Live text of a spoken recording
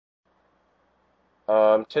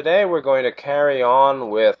Today we're going to carry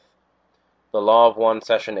on with the Law of One,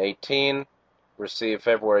 Session 18, received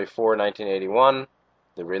February 4, 1981,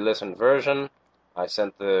 the re-listened version. I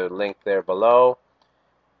sent the link there below.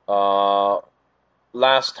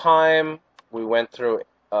 Last time we went through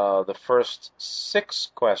the first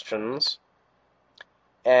 6 questions,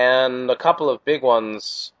 and a couple of big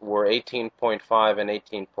ones were 18.5 and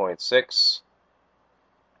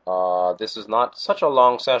 18.6. This is not such a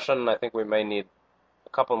long session. I think we may need a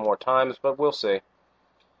couple more times, but we'll see.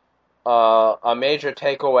 A major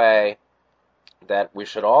takeaway that we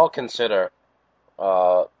should all consider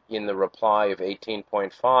in the reply of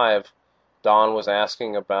 18.5, Don was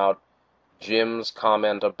asking about Jim's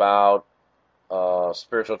comment about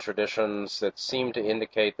spiritual traditions that seem to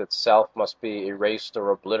indicate that self must be erased or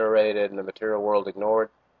obliterated and the material world ignored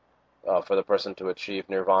for the person to achieve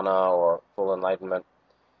nirvana or full enlightenment.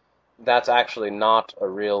 That's actually not a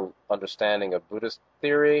real understanding of Buddhist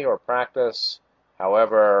theory or practice.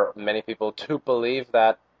 However, many people do believe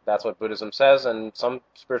that that's what Buddhism says, and some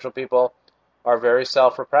spiritual people are very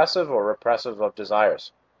self-repressive or repressive of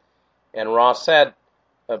desires. And Ross said,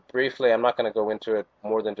 briefly, I'm not going to go into it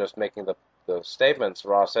more than just making the statements.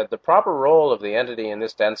 Ross said, the proper role of the entity in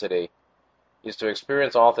this density is to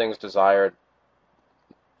experience all things desired,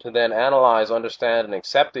 to then analyze, understand, and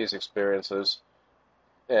accept these experiences,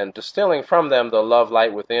 and distilling from them the love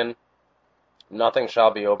light within. Nothing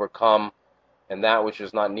shall be overcome, and that which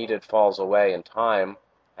is not needed falls away in time,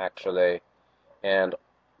 actually. And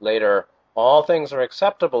later, all things are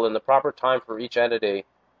acceptable in the proper time for each entity.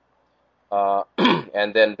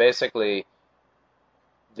 And then basically,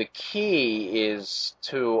 the key is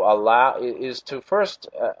to first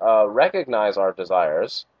recognize our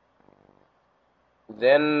desires,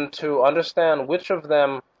 then to understand which of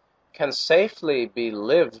them can safely be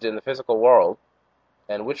lived in the physical world,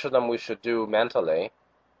 and which of them we should do mentally,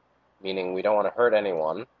 meaning we don't want to hurt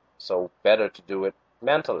anyone, so better to do it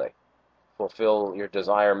mentally. Fulfill your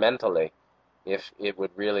desire mentally if it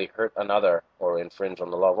would really hurt another or infringe on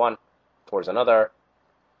the law of one towards another.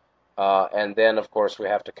 And then, of course, we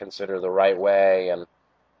have to consider the right way and,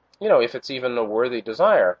 if it's even a worthy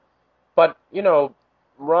desire. But,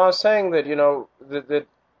 Ra is saying that, that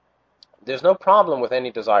there's no problem with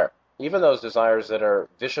any desire, even those desires that are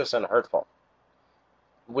vicious and hurtful,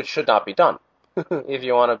 which should not be done if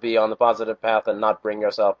you want to be on the positive path and not bring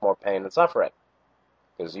yourself more pain and suffering.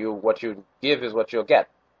 Because what you give is what you'll get.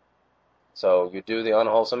 So you do the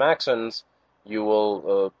unwholesome actions, you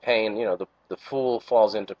will pain, the fool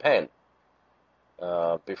falls into pain.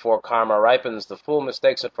 Before karma ripens, the fool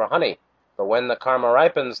mistakes it for honey. But when the karma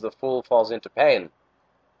ripens, the fool falls into pain.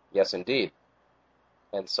 Yes, indeed.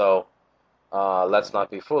 And so, let's not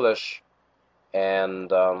be foolish, and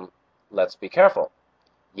let's be careful.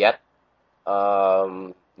 Yet,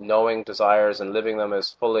 knowing desires and living them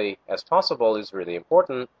as fully as possible is really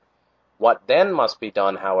important. What then must be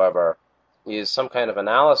done, however, is some kind of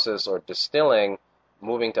analysis or distilling,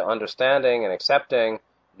 moving to understanding and accepting,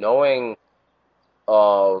 knowing,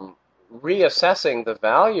 reassessing the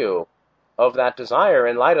value of that desire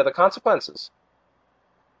in light of the consequences.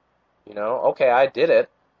 Okay, I did it.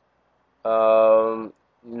 Now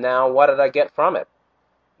what did I get from it?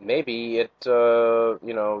 Maybe it,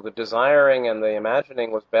 the desiring and the imagining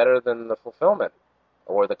was better than the fulfillment,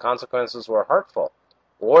 or the consequences were hurtful,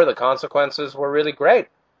 or the consequences were really great.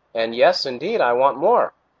 And yes, indeed, I want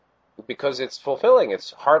more, because it's fulfilling,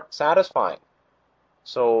 it's heart satisfying.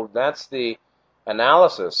 So that's the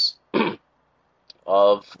analysis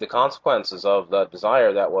of the consequences of the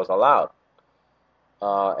desire that was allowed.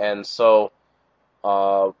 And so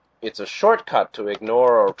it's a shortcut to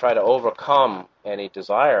ignore or try to overcome any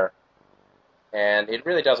desire, and it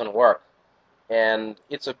really doesn't work. And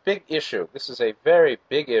it's a big issue. This is a very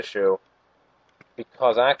big issue,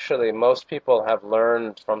 because actually most people have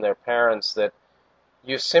learned from their parents that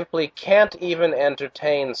you simply can't even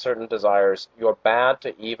entertain certain desires. You're bad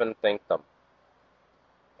to even think them.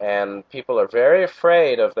 And people are very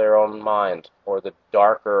afraid of their own mind, or the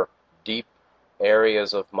darker, deep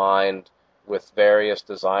areas of mind with various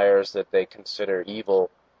desires that they consider evil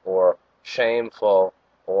or shameful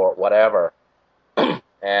or whatever.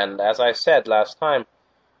 And as I said last time,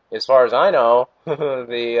 as far as I know,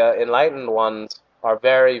 the enlightened ones are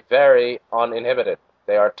very, very uninhibited.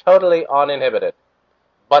 They are totally uninhibited.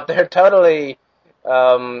 But they're totally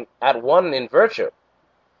at one in virtue.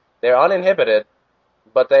 They're uninhibited,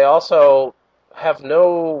 but they also have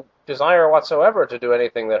no desire whatsoever to do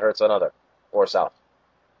anything that hurts another or self.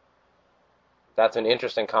 That's an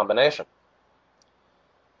interesting combination.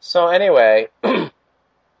 So anyway,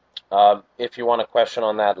 if you want a question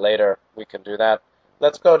on that later, we can do that.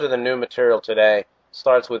 let's go to the new material today.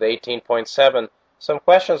 Starts with 18.7. Some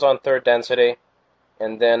questions on third density,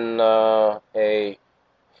 and then a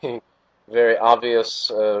very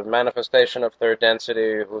obvious manifestation of third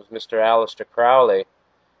density was Mr. Aleister Crowley.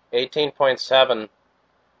 18.7,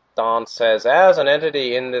 Don says, as an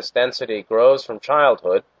entity in this density grows from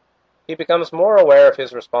childhood, he becomes more aware of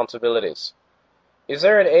his responsibilities. Is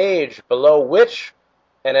there an age below which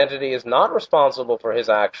an entity is not responsible for his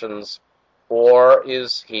actions, or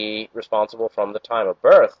is he responsible from the time of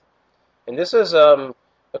birth? And this is a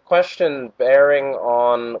question bearing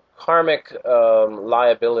on karmic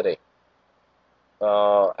liability.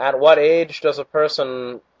 At what age does a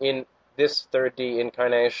person in this 3D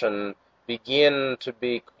incarnation begin to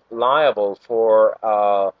be liable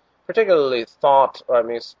for particularly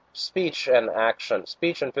speech and action,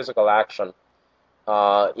 speech and physical action,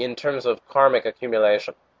 in terms of karmic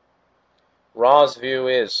accumulation? Ra's view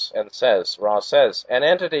is, Ra says, an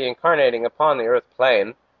entity incarnating upon the earth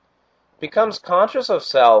plane becomes conscious of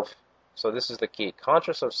self, so this is the key,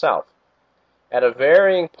 conscious of self, at a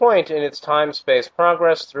varying point in its time-space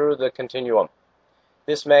progress through the continuum.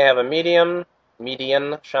 This may have a median,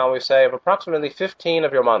 shall we say, of approximately 15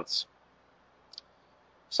 of your months.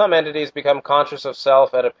 Some entities become conscious of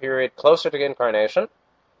self at a period closer to incarnation,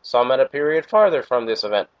 some at a period farther from this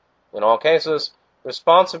event. In all cases,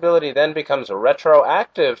 responsibility then becomes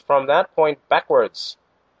retroactive from that point backwards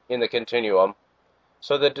in the continuum,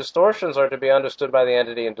 so the distortions are to be understood by the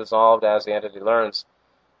entity and dissolved as the entity learns.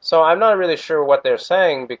 So I'm not really sure what they're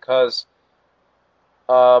saying, because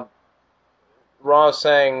Ra's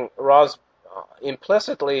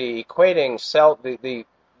implicitly equating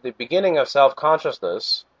the beginning of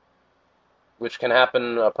self-consciousness, which can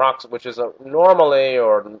happen which is normally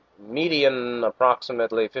or median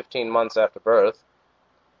approximately 15 months after birth.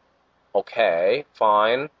 Okay,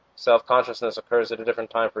 fine. Self-consciousness occurs at a different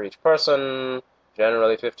time for each person,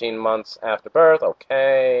 generally 15 months after birth.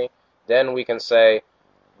 Okay. Then we can say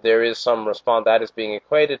there is some that is being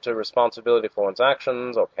equated to responsibility for one's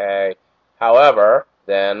actions. Okay. However,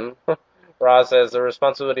 then Ra says the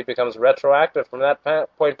responsibility becomes retroactive from that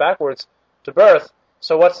point backwards to birth.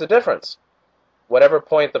 So what's the difference? Whatever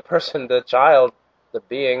point the person, the child, the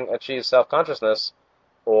being achieves self-consciousness,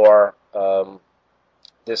 or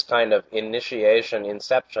this kind of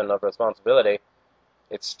inception of responsibility,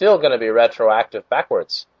 it's still going to be retroactive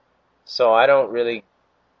backwards. So I don't really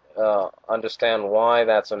understand why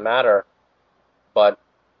that's a matter, but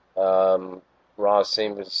Ross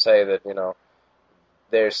seemed to say that,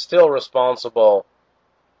 they're still responsible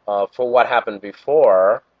for what happened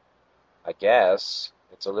before. I guess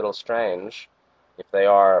it's a little strange if they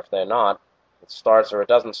are, if they're not. It starts or it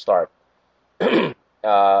doesn't start.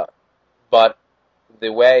 But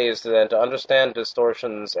the way is then to understand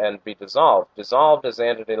distortions and be dissolved. Dissolved as the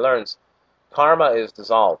entity learns. Karma is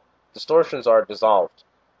dissolved. Distortions are dissolved.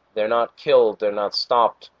 They're not killed. They're not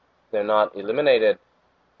stopped. They're not eliminated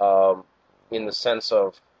in the sense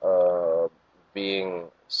of being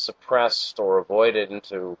suppressed or avoided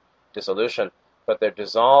into dissolution, but they're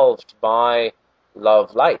dissolved by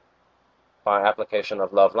love light, by application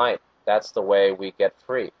of love light. That's the way we get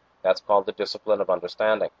free. That's called the discipline of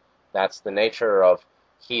understanding. That's the nature of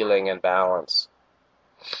healing and balance.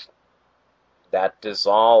 That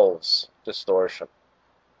dissolves distortion.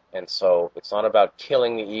 And so it's not about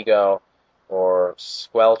killing the ego or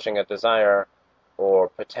squelching a desire or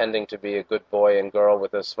pretending to be a good boy and girl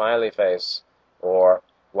with a smiley face or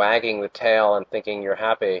wagging the tail and thinking you're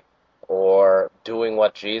happy or doing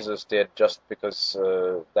what Jesus did just because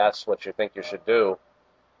that's what you think you should do.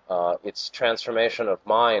 It's transformation of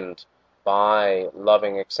mind by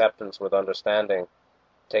loving acceptance with understanding,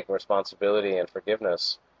 taking responsibility and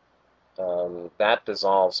forgiveness. That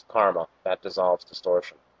dissolves karma. That dissolves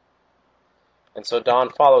distortion. And so Don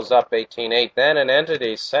follows up 18.8. Then an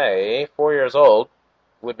entity, say, 4 years old,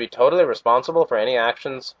 would be totally responsible for any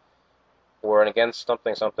actions or against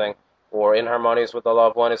something, or inharmonious with the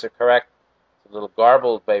loved one. Is it correct? It's a little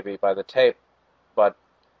garbled, maybe, by the tape. But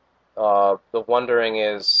the wondering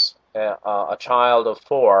is, a child of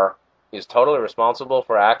 4 is totally responsible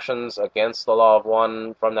for actions against the law of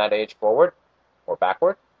one from that age forward or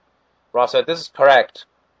backward? Ross said, this is correct,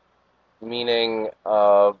 meaning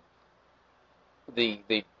the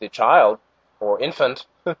child or infant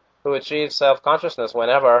who achieves self-consciousness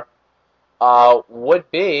whenever would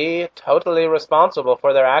be totally responsible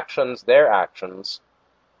for their actions,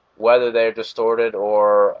 whether they're distorted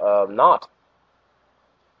or not.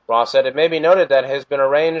 Ross said, it may be noted that it has been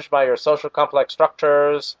arranged by your social complex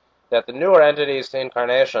structures that the newer entities to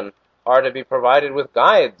incarnation are to be provided with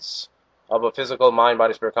guides of a physical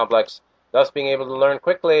mind-body-spirit complex thus being able to learn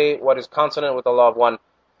quickly what is consonant with the law of one.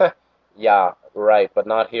 Yeah, right, but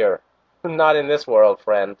not here. Not in this world,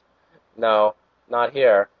 friend. No, not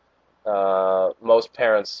here. Most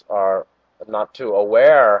parents are not too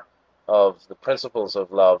aware of the principles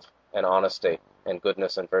of love and honesty and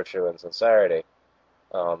goodness and virtue and sincerity.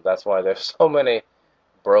 That's why there's so many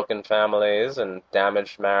broken families and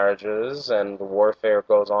damaged marriages, and the warfare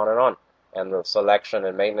goes on, and the selection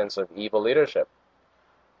and maintenance of evil leadership.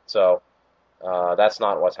 So that's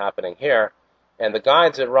not what's happening here. And the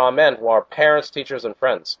guides at Ra meant were parents, teachers, and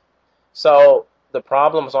friends. So the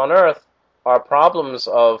problems on earth are problems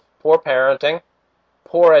of poor parenting,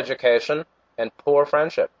 poor education, and poor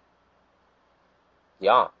friendship.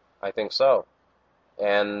 Yeah, I think so.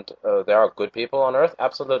 And there are good people on earth?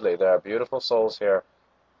 Absolutely. There are beautiful souls here,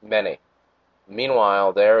 many.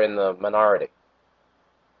 Meanwhile, they're in the minority.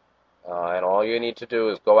 And all you need to do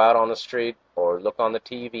is go out on the street or look on the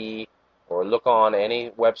TV or look on any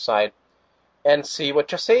website and see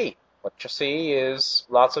what you see. What you see is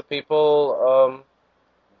lots of people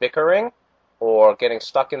bickering or getting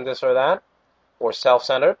stuck in this or that or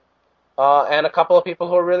self-centered, and a couple of people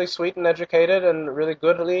who are really sweet and educated and really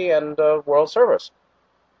goodly and world servers.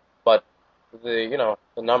 But the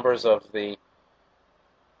numbers of the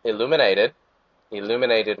illuminated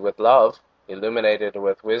with love, illuminated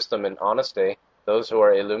with wisdom and honesty, those who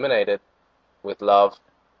are illuminated with love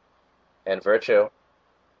and virtue,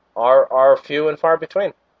 are few and far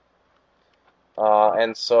between.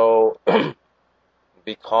 And so,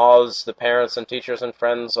 because the parents and teachers and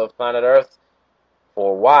friends of planet Earth,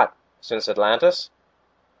 for what? Since Atlantis,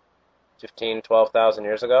 12,000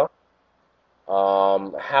 years ago,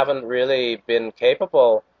 haven't really been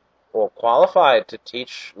capable or qualified to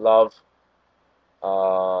teach love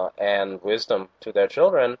and wisdom to their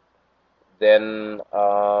children, then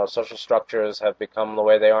social structures have become the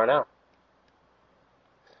way they are now.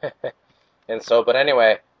 And so, but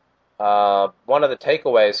anyway, one of the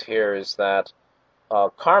takeaways here is that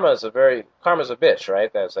karma's a bitch,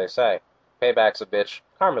 right? As they say, payback's a bitch,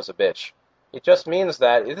 karma's a bitch. It just means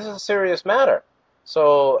that this is a serious matter.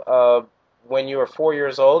 So when you are 4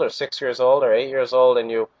 years old, or 6 years old, or 8 years old, and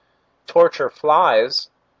you torture flies,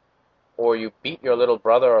 or you beat your little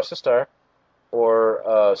brother or sister,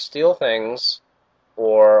 or steal things,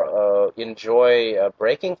 or enjoy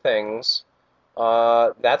breaking things,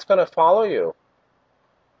 that's going to follow you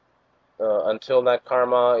until that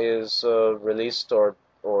karma is released or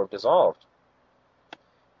dissolved.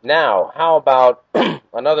 Now, how about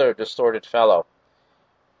another distorted fellow?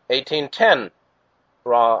 1810,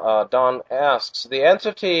 Don asks, the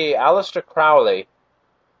entity Aleister Crowley,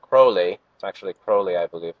 it's actually Crowley, I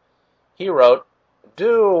believe, he wrote,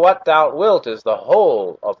 do what thou wilt is the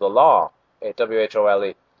whole of the law,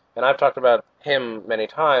 W-H-O-L-E. And I've talked about him many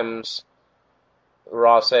times.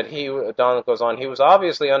 Don goes on, he was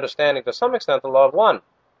obviously understanding to some extent the law of one.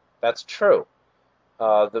 That's true.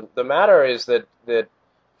 The matter is that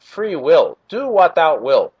free will, do what thou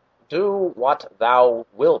wilt. Do what thou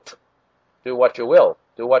wilt. Do what you will.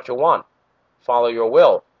 Do what you want. Follow your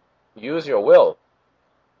will. Use your will.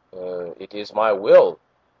 It is my will.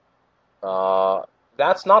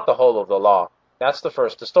 That's not the whole of the law. That's the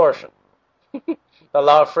first distortion. The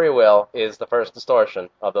law of free will is the first distortion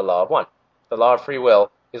of the law of one. The law of free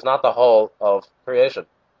will is not the whole of creation,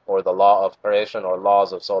 or the law of creation, or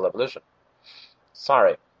laws of soul evolution.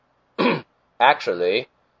 Sorry. Actually,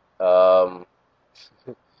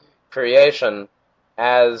 creation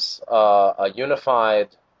as a unified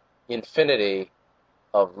infinity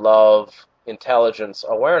of love, intelligence,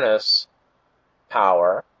 awareness,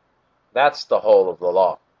 power, that's the whole of the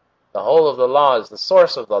law. The whole of the law is the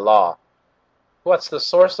source of the law. What's the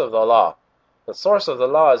source of the law? The source of the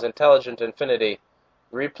law is intelligent infinity,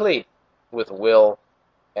 replete with will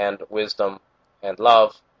and wisdom and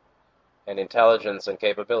love and intelligence and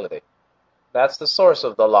capability. That's the source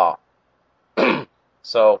of the law.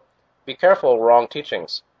 So, be careful, wrong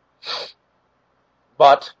teachings.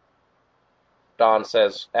 But, Don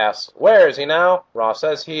asks, where is he now? Ra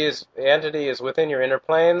says, the entity is within your inner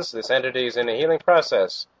planes. This entity is in a healing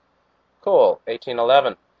process. Cool,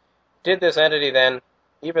 1811. Did this entity then,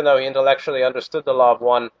 even though he intellectually understood the law of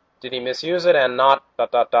one, did he misuse it and not,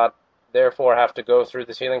 therefore have to go through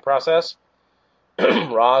this healing process?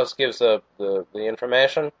 Ra gives the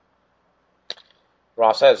information.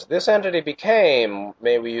 Ra says, this entity became,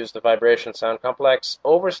 may we use the vibration sound complex,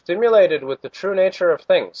 overstimulated with the true nature of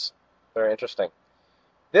things. Very interesting.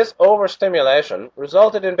 This overstimulation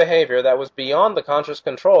resulted in behavior that was beyond the conscious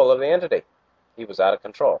control of the entity. He was out of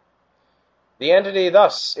control. The entity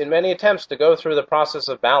thus, in many attempts to go through the process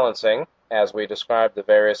of balancing, as we described the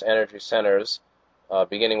various energy centers,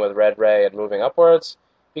 beginning with red ray and moving upwards,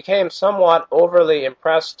 became somewhat overly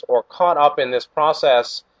impressed or caught up in this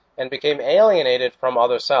process and became alienated from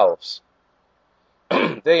other selves.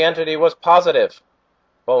 The entity was positive.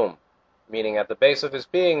 Boom. Meaning at the base of his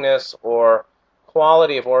beingness or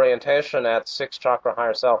quality of orientation at 6 chakra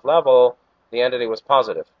higher self level, the entity was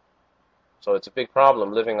positive. So it's a big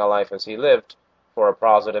problem living a life as he lived for a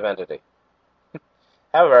positive entity.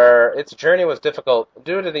 However, its journey was difficult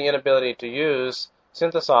due to the inability to use,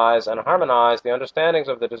 synthesize, and harmonize the understandings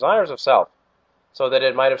of the desires of self, so that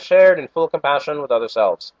it might have shared in full compassion with other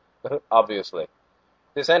selves. Obviously.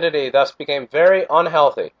 This entity thus became very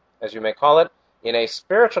unhealthy, as you may call it, in a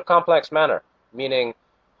spiritual complex manner, meaning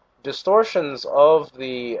distortions of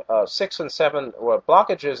the 6 and 7, or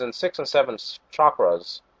blockages in 6 and 7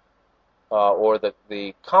 chakras, or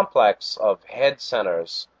the complex of head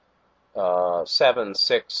centers, 7,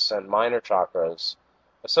 6, and minor chakras,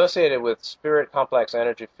 associated with spirit complex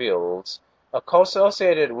energy fields,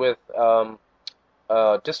 associated with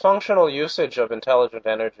dysfunctional usage of intelligent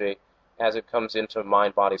energy as it comes into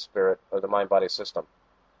mind-body spirit, or the mind-body system.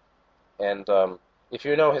 And if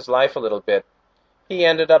you know his life a little bit, he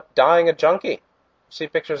ended up dying a junkie. See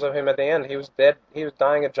pictures of him at the end. He was dead. He was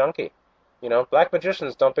dying a junkie. Black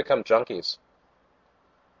magicians don't become junkies,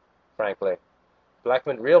 frankly.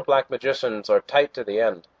 Real black magicians are tight to the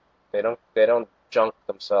end. They don't junk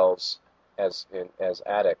themselves as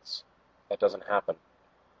addicts. That doesn't happen.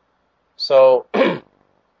 So the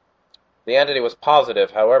entity was positive.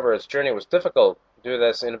 However, its journey was difficult due to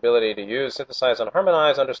this inability to use, synthesize, and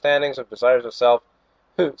harmonize understandings of desires of self,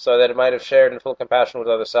 so that it might have shared in full compassion with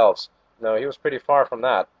other selves. No, he was pretty far from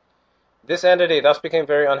that. This entity thus became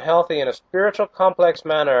very unhealthy in a spiritual complex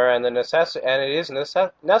manner, and it is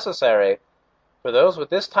necessary for those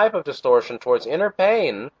with this type of distortion towards inner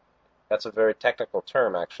pain, that's a very technical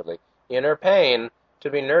term actually, inner pain,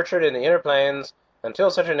 to be nurtured in the inner planes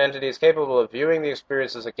until such an entity is capable of viewing the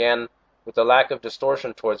experiences again with the lack of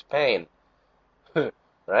distortion towards pain.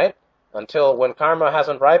 Right? Until when karma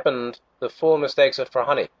hasn't ripened, the fool mistakes it for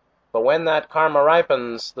honey. But when that karma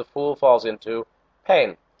ripens, the fool falls into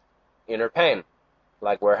pain. Inner pain.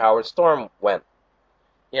 Like where Howard Storm went.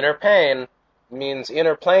 Inner pain means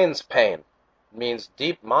inner planes pain. Means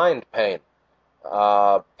deep mind pain.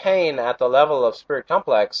 Pain at the level of spirit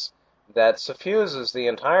complex that suffuses the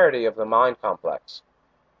entirety of the mind complex.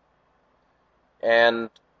 And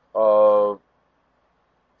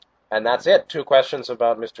that's it. 2 questions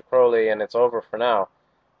about Mr. Crowley, and it's over for now.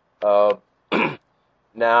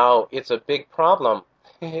 Now, it's a big problem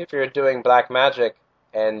if you're doing black magic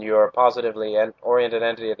and you're a positively oriented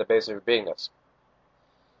entity at the base of your beingness.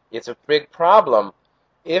 It's a big problem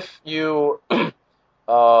if you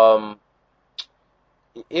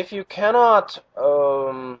cannot,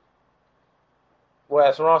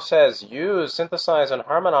 as Ross says, use, synthesize, and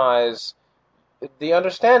harmonize the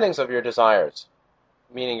understandings of your desires,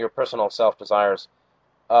 meaning your personal self-desires,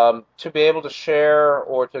 to be able to share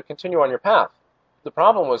or to continue on your path. The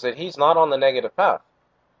problem was that he's not on the negative path.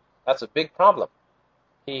 That's a big problem.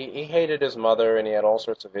 He hated his mother, and he had all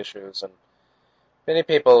sorts of issues, and many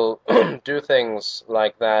people do things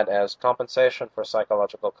like that as compensation for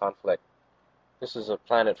psychological conflict. This is a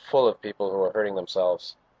planet full of people who are hurting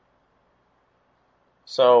themselves.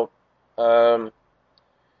 So, Ra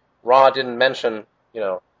didn't mention,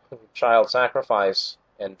 child sacrifice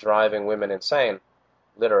and driving women insane,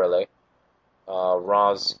 literally.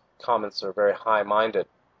 Ra's comments are very high-minded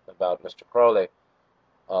about Mr. Crowley,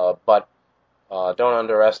 but don't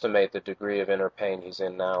underestimate the degree of inner pain he's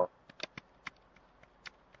in now.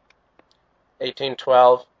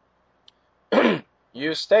 1812.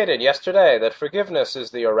 You stated yesterday that forgiveness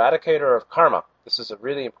is the eradicator of karma. This is a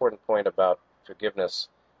really important point about forgiveness.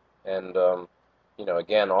 And,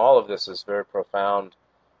 again, all of this is very profound,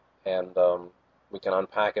 and we can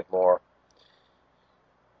unpack it more.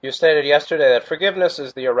 You stated yesterday that forgiveness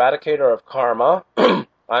is the eradicator of karma.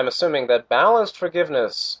 I'm assuming that balanced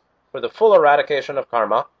forgiveness for the full eradication of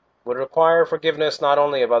karma would require forgiveness not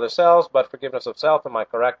only of other selves, but forgiveness of self. Am I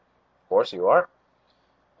correct? Of course you are.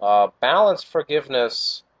 Balanced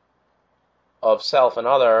forgiveness of self and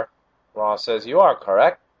other, Ross says, you are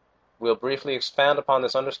correct. We'll briefly expand upon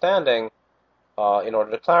this understanding in order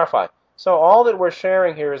to clarify. So all that we're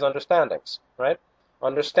sharing here is understandings, right?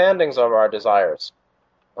 Understandings of our desires.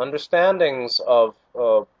 Understandings of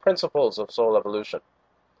principles of soul evolution.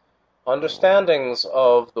 Understandings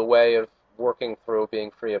of the way of working through being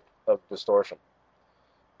free of distortion.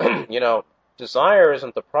 Desire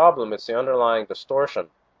isn't the problem, it's the underlying distortion.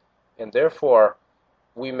 And therefore,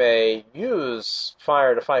 we may use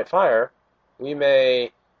fire to fight fire. We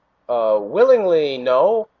may willingly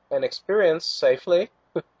know and experience safely,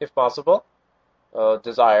 if possible,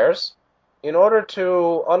 desires, in order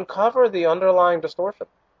to uncover the underlying distortion.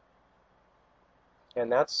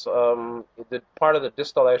 And that's the part of the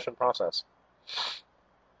distillation process.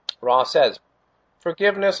 Ra says,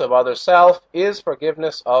 forgiveness of other self is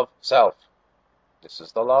forgiveness of self. This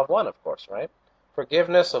is the law of one, of course, right?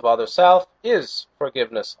 Forgiveness of other self is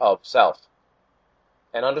forgiveness of self.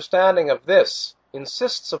 An understanding of this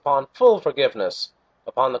insists upon full forgiveness,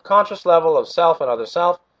 upon the conscious level of self and other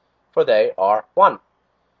self, for they are one.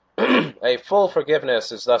 A full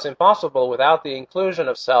forgiveness is thus impossible without the inclusion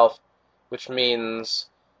of self, which means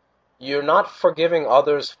you're not forgiving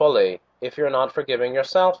others fully if you're not forgiving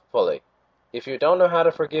yourself fully. If you don't know how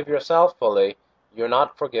to forgive yourself fully, you're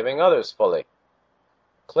not forgiving others fully.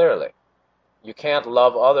 Clearly. You can't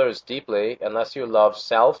love others deeply unless you love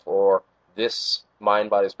self or this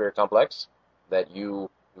mind-body-spirit complex that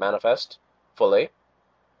you manifest fully.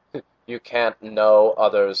 You can't know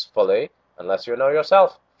others fully unless you know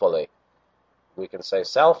yourself fully. We can say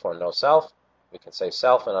self or no self. We can say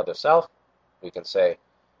self and other self. We can say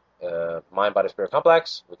mind-body-spirit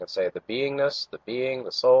complex. We can say the beingness, the being,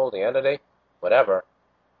 the soul, the entity, whatever.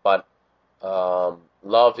 But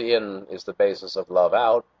love in is the basis of love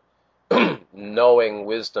out. Knowing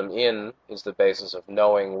wisdom in is the basis of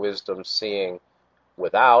knowing wisdom seeing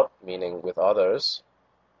without, meaning with others.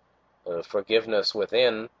 Forgiveness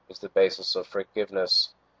within is the basis of forgiveness,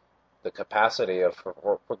 the capacity of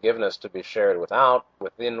forgiveness to be shared without,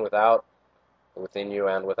 within you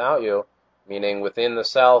and without you, meaning within the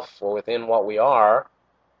self or within what we are.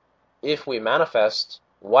 If we manifest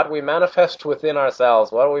what we manifest within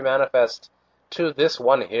ourselves, what we manifest to this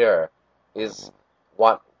one here, is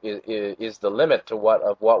what is the limit to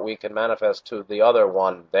what we can manifest to the other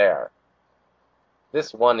one there.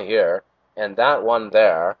 This one here and that one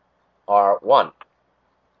there are one.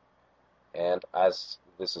 And as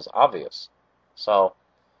this is obvious. So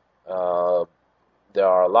there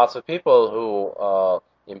are lots of people who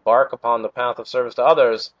embark upon the path of service to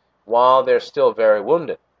others while they're still very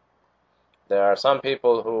wounded. There are some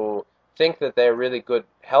people who think that they're really good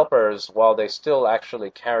helpers while they still actually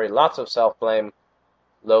carry lots of self-blame,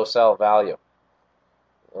 low self-value.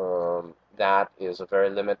 That is a very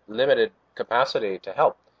limited capacity to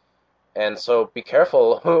help. And so be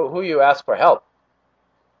careful who you ask for help,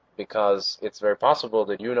 because it's very possible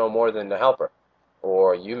that you know more than the helper,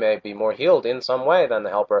 or you may be more healed in some way than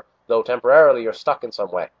the helper, though temporarily you're stuck in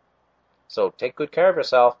some way. So take good care of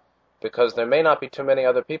yourself, because there may not be too many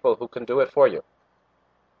other people who can do it for you.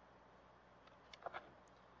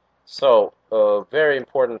 So, very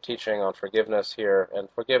important teaching on forgiveness here, and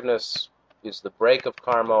forgiveness is the break of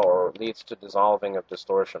karma or leads to dissolving of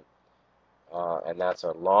distortion. And that's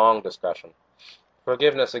a long discussion.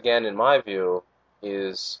 Forgiveness, again, in my view,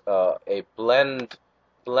 is a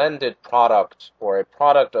blended product, or a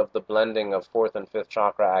product of the blending of fourth and fifth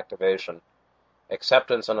chakra activation,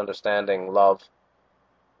 acceptance and understanding, love,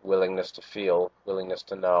 willingness to feel, willingness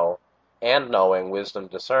to know, and knowing, wisdom,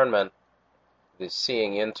 discernment, the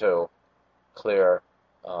seeing into, clear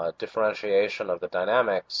differentiation of the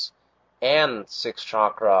dynamics, and sixth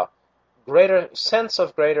chakra, greater sense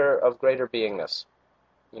of greater beingness.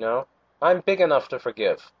 You know, I'm big enough to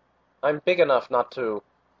forgive. I'm big enough not to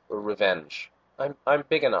revenge. I'm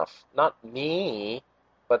big enough, not me,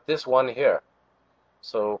 but this one here.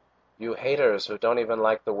 So you haters who don't even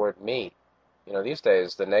like the word me, you know, these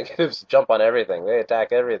days the negatives jump on everything. They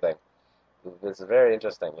attack everything. This is very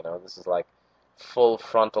interesting. You know, this is like full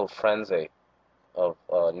frontal frenzy of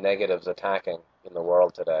negatives attacking in the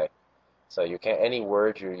world today. So you can't, any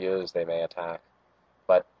word you use, they may attack.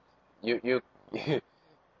 But you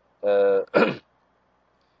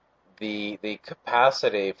the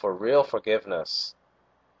capacity for real forgiveness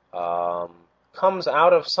comes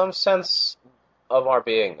out of some sense of our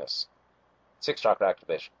beingness. Sixth chakra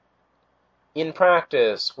activation. In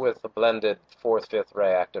practice, with the blended fourth, fifth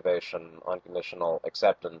ray activation, unconditional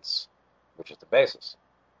acceptance, which is the basis,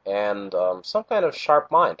 and some kind of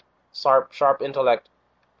sharp mind, sharp intellect,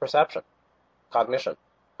 perception, cognition,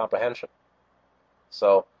 comprehension.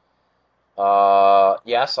 So,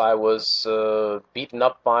 yes, I was beaten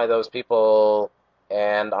up by those people,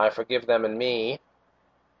 and I forgive them and me,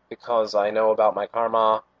 because I know about my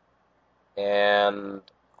karma, and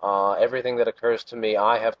everything that occurs to me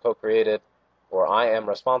I have co-created, or I am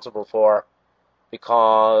responsible for,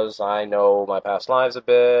 because I know my past lives a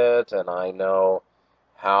bit, and I know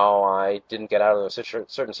how I didn't get out of a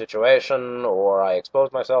certain situation, or I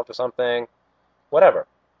exposed myself to something, whatever.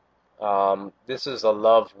 This is a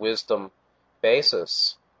love-wisdom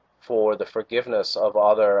basis for the forgiveness of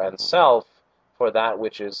other and self for that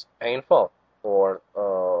which is painful or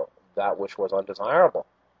that which was undesirable,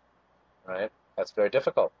 right? That's very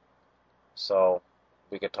difficult. So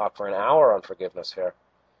we could talk for an hour on forgiveness here.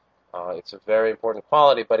 It's a very important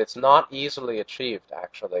quality, but it's not easily achieved,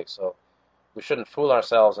 actually. So we shouldn't fool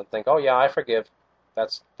ourselves and think, "Oh yeah, I forgive."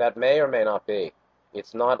 That may or may not be.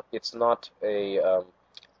 It's not. It's not a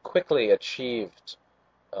quickly achieved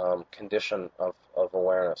condition of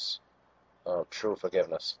awareness, true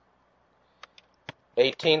forgiveness.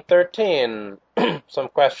 1813. Some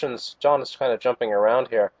questions. John is kind of jumping around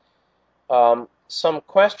here. Some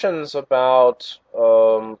questions about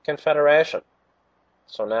confederation.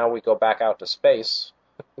 So now we go back out to space,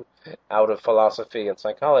 out of philosophy and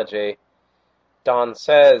psychology. Don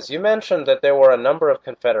says, you mentioned that there were a number of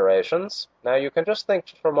confederations. Now you can just think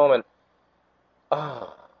for a moment,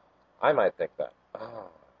 I might think that.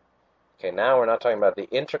 Okay, now we're not talking about the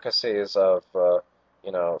intricacies of,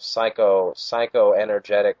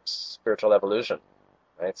 psycho-energetic spiritual evolution,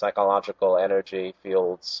 right? Psychological energy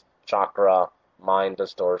fields, chakra, mind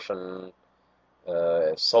distortion,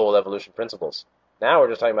 soul evolution principles. Now we're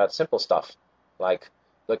just talking about simple stuff, like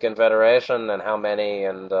the confederation and how many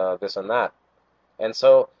and this and that. And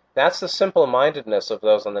so that's the simple-mindedness of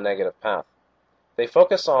those on the negative path. They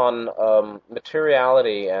focus on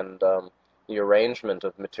materiality and the arrangement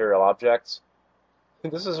of material objects.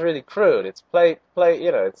 This is really crude. It's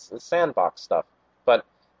it's sandbox stuff. But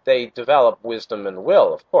they develop wisdom and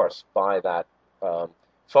will, of course, by that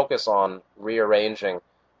focus on rearranging,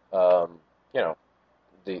 the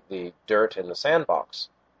dirt in the sandbox.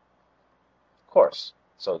 Of course.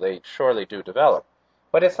 So they surely do develop.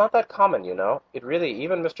 But it's not that common, It really,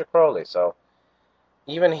 even Mr. Crowley, so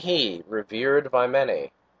even he, revered by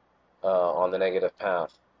many on the negative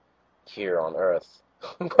path here on Earth,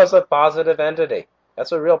 was a positive entity.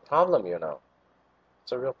 That's a real problem,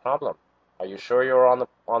 It's a real problem. Are you sure you're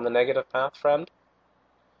on the negative path, friend?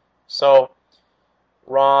 So,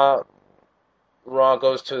 Ra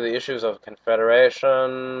goes to the issues of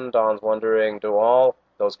confederation. Don's wondering, do all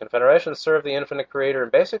those confederations serve the infinite creator in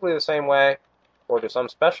basically the same way, or do some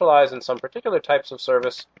specialize in some particular types of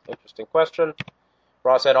service? Interesting question.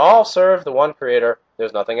 Ra said, all serve the one creator.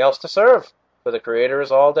 There's nothing else to serve, for the creator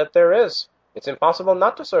is all that there is. It's impossible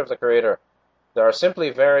not to serve the creator. There are simply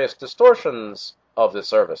various distortions of the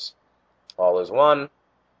service. All is one.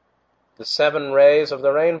 The 7 rays of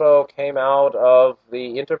the rainbow came out of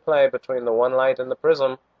the interplay between the one light and the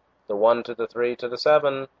prism, the 1 to the 3 to the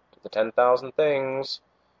 7 to the 10,000 things.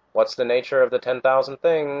 What's the nature of the 10,000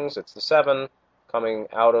 things? It's the 7 coming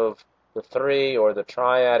out of the 3, or the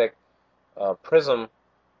triadic prism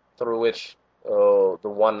through which the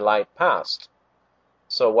one light passed.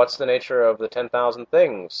 So what's the nature of the 10,000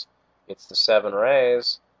 things? It's the 7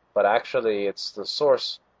 rays, but actually it's the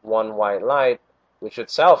source, one white light, which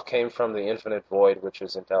itself came from the infinite void, which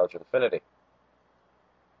is intelligent infinity.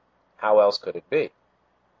 How else could it be?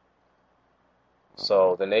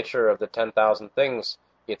 So the nature of the 10,000 things,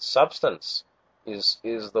 its substance, is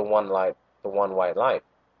the one light, the one white light,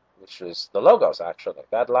 which is the Logos, actually.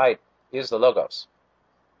 That light is the Logos.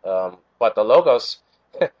 But the Logos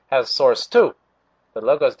has source too. The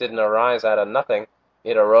Logos didn't arise out of nothing.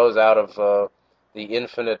 It arose out of the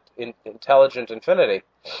infinite, intelligent infinity,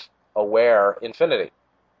 aware infinity.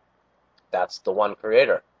 That's the one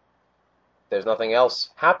creator. There's nothing else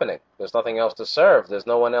happening. There's nothing else to serve. There's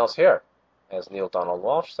no one else here, as Neale Donald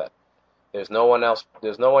Walsch said. There's no one else.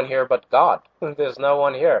 There's no one here but God. There's no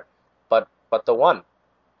one here but the one.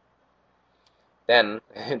 Then,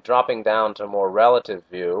 dropping down to a more relative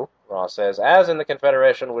view, Ross says, as in the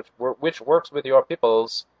confederation which works with your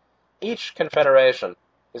peoples, each confederation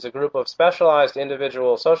is a group of specialized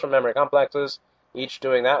individual social memory complexes, each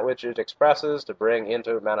doing that which it expresses to bring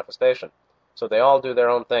into manifestation. So they all do their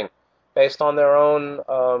own thing, based on their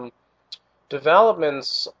own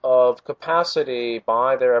developments of capacity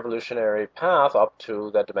by their evolutionary path up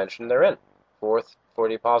to that dimension they're in.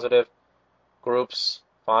 40 positive groups,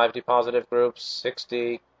 5D positive groups,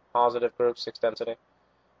 6D positive groups, 6 density,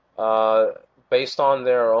 based on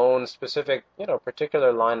their own specific,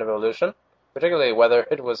 particular line of evolution, particularly whether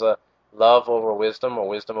it was a love over wisdom or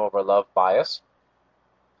wisdom over love bias,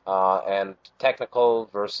 and technical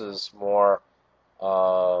versus more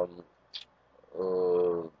of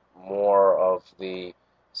the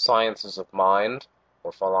sciences of mind,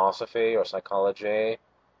 or philosophy, or psychology,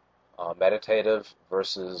 meditative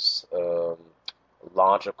versus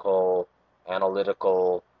logical,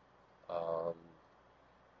 analytical,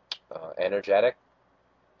 energetic.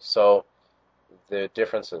 So the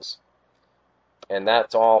differences. And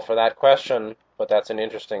that's all for that question, but that's an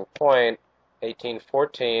interesting point.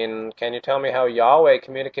 1814, can you tell me how Yahweh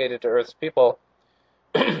communicated to Earth's people?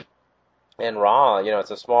 And Ra,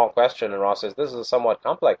 it's a small question, and Ra says this is a somewhat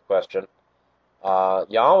complex question.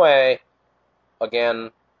 Yahweh,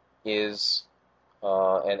 again, is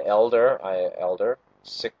an elder,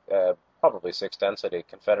 probably sixth density,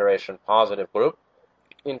 Confederation positive group,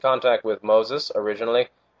 in contact with Moses originally.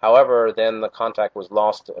 However, then the contact was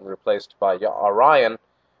lost and replaced by Orion,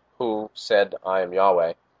 who said, I am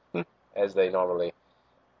Yahweh, as they normally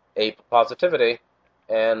ape positivity,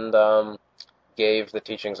 and gave the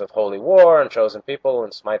teachings of holy war and chosen people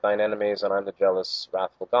and smite thine enemies and I'm the jealous,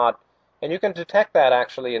 wrathful God. And you can detect that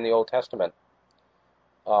actually in the Old Testament.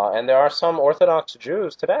 And there are some Orthodox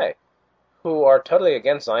Jews today who are totally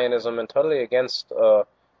against Zionism and totally against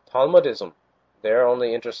Talmudism. They're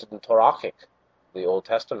only interested in Torahic, the Old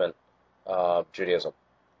Testament Judaism,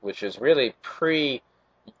 which is really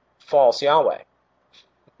pre-false Yahweh.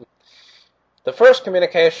 The first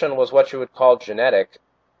communication was what you would call genetic.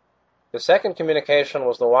 The second communication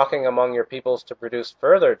was the walking among your peoples to produce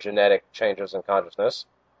further genetic changes in consciousness.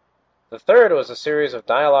 The third was a series of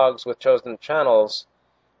dialogues with chosen channels.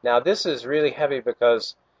 Now this is really heavy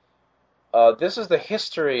because this is the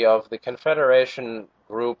history of the Confederation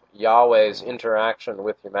group Yahweh's interaction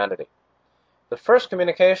with humanity. The first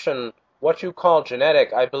communication, what you call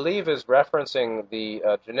genetic, I believe is referencing the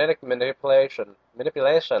genetic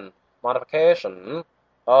modification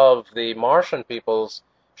of the Martian peoples,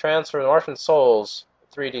 Martian souls,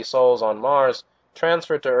 3D souls on Mars,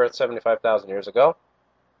 transferred to Earth 75,000 years ago.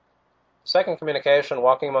 Second communication,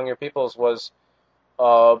 walking among your peoples, was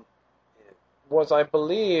I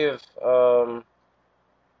believe,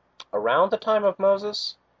 around the time of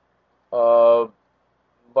Moses, but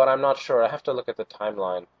I'm not sure. I have to look at the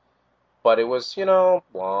timeline. But it was,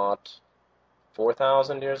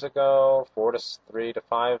 4,000 years ago, 3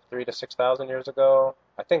 to 6,000 years ago.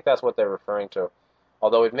 I think that's what they're referring to,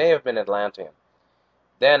 although it may have been Atlantean.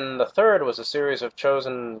 Then the third was a series of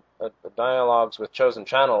chosen dialogues with chosen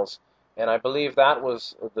channels, and I believe that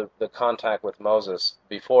was the contact with Moses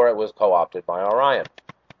before it was co-opted by Orion.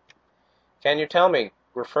 Can you tell me,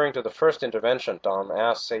 referring to the first intervention, Tom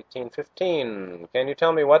asks 1815, can you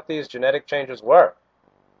tell me what these genetic changes were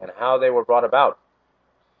and how they were brought about?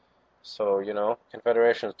 So,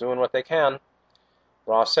 Confederation is doing what they can.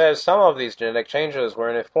 Ross says some of these genetic changes were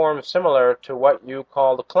in a form similar to what you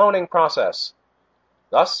call the cloning process.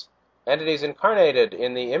 Thus, entities incarnated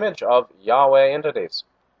in the image of Yahweh entities.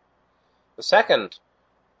 The second,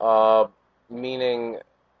 meaning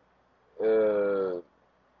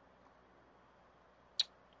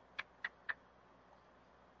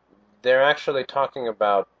they're actually talking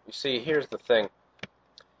about, you see, here's the thing.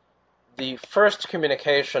 The first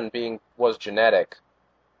communication was genetic.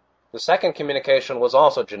 The second communication was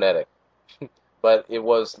also genetic, but it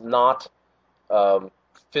was not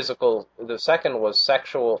physical. The second was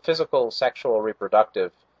physical, sexual,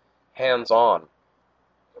 reproductive, hands-on.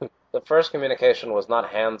 The first communication was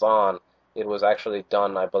not hands-on. It was actually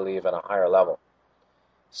done, I believe, at a higher level.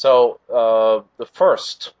 So the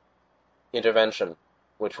first intervention,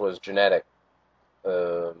 which was genetic,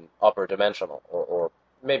 upper dimensional, or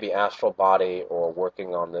maybe astral body, or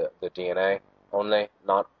working on the DNA only,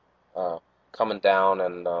 not coming down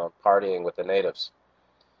and partying with the natives.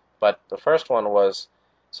 But the first one was,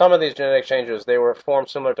 some of these genetic changes, they were formed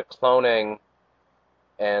similar to cloning,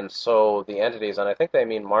 and so the entities, and I think they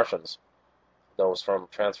mean Martians, those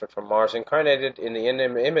transferred from Mars, incarnated in the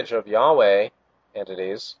image of Yahweh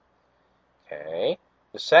entities. Okay.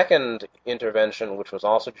 The second intervention, which was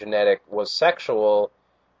also genetic, was sexual,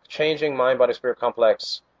 changing mind-body-spirit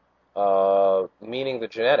complex, meaning the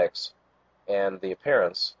genetics and the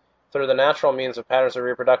appearance, through the natural means of patterns of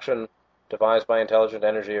reproduction devised by intelligent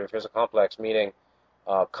energy of a physical complex, meaning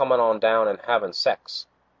coming on down and having sex.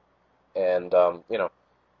 And,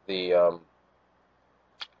 the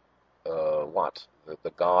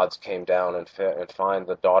gods came down and find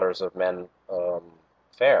the daughters of men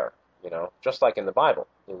fair, just like in the Bible.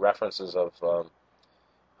 The references of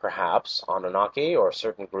perhaps Anunnaki or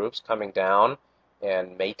certain groups coming down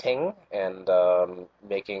and mating and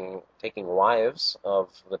taking wives of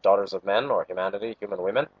the daughters of men or humanity, human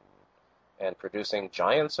women, and producing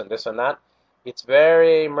giants and this and that. It's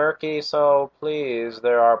very murky, so please,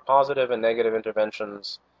 there are positive and negative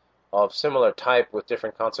interventions of similar type with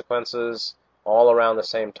different consequences all around the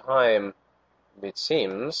same time, it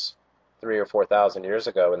seems, 3,000 or 4,000 years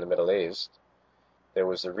ago in the Middle East. There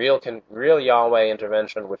was a real Yahweh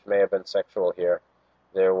intervention, which may have been sexual here.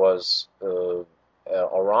 There was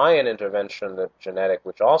Orion intervention, the genetic,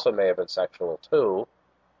 which also may have been sexual too.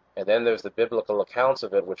 And then there's the biblical accounts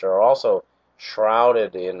of it, which are also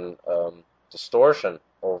shrouded in distortion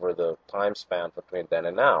over the time span between then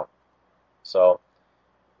and now. So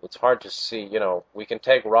it's hard to see, we can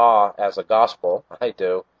take Ra as a gospel, I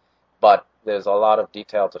do, but there's a lot of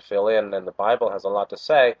detail to fill in, and the Bible has a lot to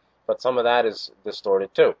say, but some of that is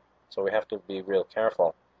distorted too. So we have to be real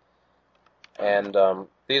careful. And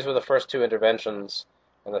these were the first two interventions,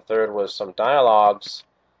 and the third was some dialogues.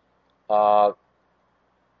 Don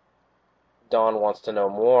wants to know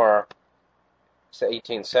more. It's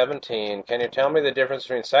 1817. Can you tell me the difference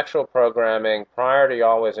between sexual programming prior to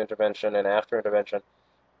Yahweh's intervention and after intervention?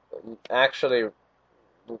 Actually,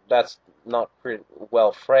 that's not pretty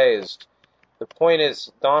well phrased. The point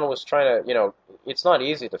is, Don was trying to, it's not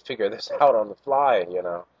easy to figure this out on the fly,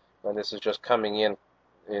 when this is just coming in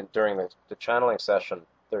during the channeling session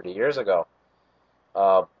 30 years ago.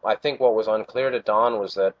 I think what was unclear to Don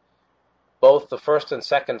was that both the first and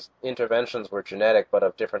second interventions were genetic, but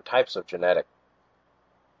of different types of genetic.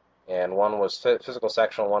 And one was physical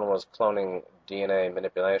sexual, one was cloning DNA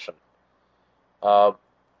manipulation.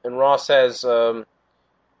 And Ross says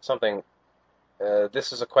something,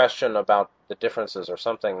 this is a question about the differences or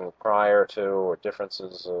something prior to or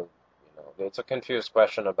differences of, it's a confused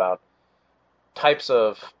question about types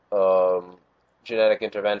of genetic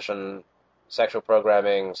intervention, sexual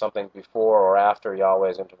programming, something before or after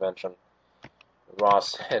Yahweh's intervention.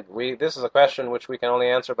 Ross said, this is a question which we can only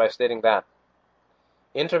answer by stating that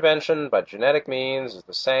intervention by genetic means is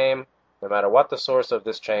the same, no matter what the source of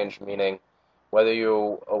this change, meaning whether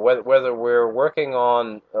we're working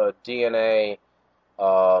on DNA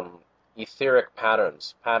etheric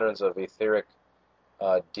patterns of etheric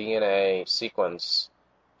DNA sequence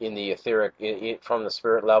in the etheric from the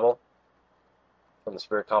spirit level, from the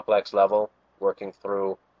spirit complex level, working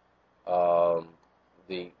through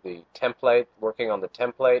the template, working on the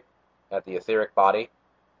template at the etheric body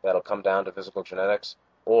that'll come down to physical genetics,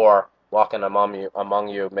 or walking among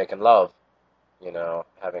you making love,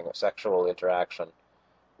 having a sexual interaction.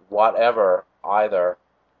 Whatever, either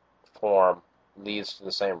form leads to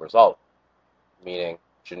the same result, meaning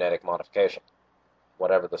genetic modification,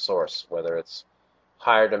 whatever the source, whether it's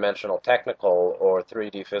higher dimensional technical or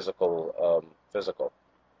 3D physical.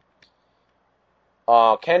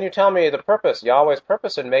 Can you tell me the purpose, Yahweh's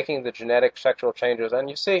purpose in making the genetic sexual changes? And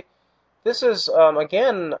you see, this is,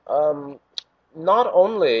 again, not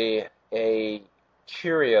only a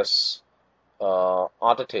curious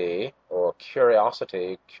oddity or curio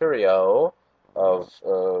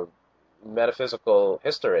of metaphysical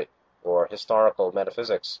history or historical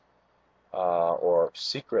metaphysics or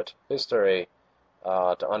secret history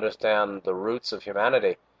to understand the roots of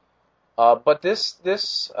humanity. But this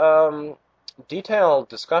detailed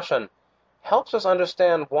discussion helps us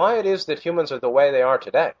understand why it is that humans are the way they are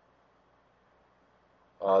today.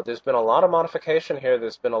 There's been a lot of modification here.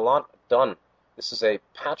 There's been a lot done. This is a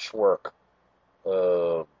patchwork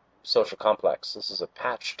social complex. This is a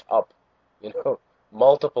patched up,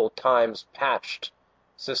 multiple times patched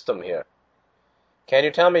system here. Can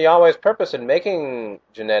you tell me Yahweh's purpose in making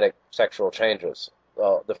genetic sexual changes?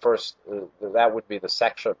 The first, that would be the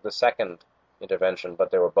second intervention,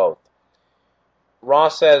 but they were both.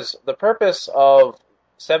 Ross says, the purpose of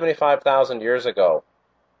 75,000 years ago,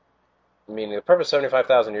 meaning the purpose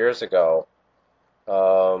 75,000 years ago,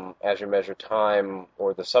 as you measure time,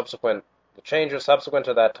 or the changes subsequent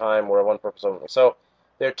to that time were one purpose only. So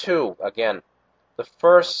there are two, again. The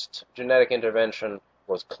first genetic intervention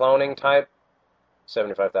was cloning type,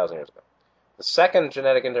 75,000 years ago. The second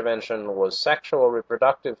genetic intervention was sexual,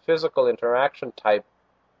 reproductive, physical interaction type,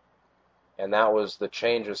 and that was the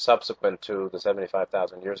changes subsequent to the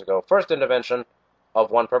 75,000 years ago. First intervention of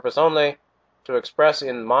one purpose only, to express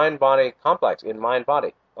in mind-body complex, in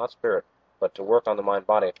mind-body, not spirit, but to work on the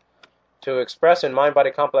mind-body, to express in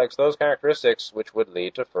mind-body complex those characteristics which would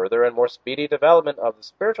lead to further and more speedy development of the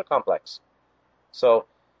spiritual complex. So,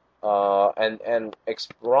 Ra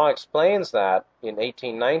explains that in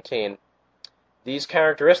 1819, these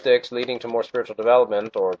characteristics leading to more spiritual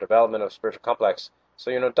development or development of spiritual complex.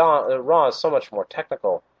 So, Ra is so much more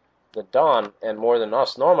technical than Don, and more than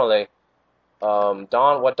us normally. What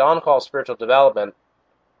Don calls spiritual development,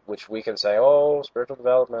 which we can say, spiritual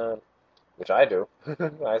development, which I do.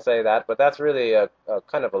 I say that, but that's really a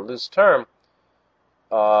kind of a loose term.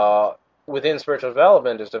 Within spiritual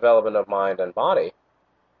development is development of mind and body.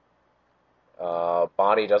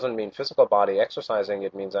 Body doesn't mean physical body exercising,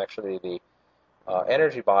 it means actually the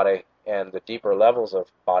energy body and the deeper levels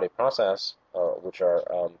of body process, which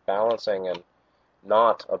are balancing and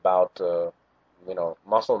not about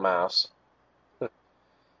muscle mass,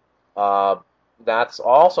 uh, that's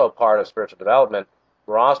also part of spiritual development.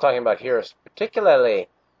 We're also talking about here is particularly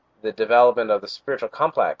the development of the spiritual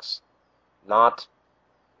complex, not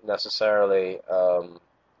necessarily.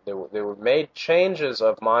 There were made changes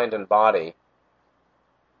of mind and body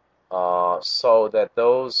so that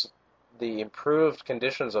the improved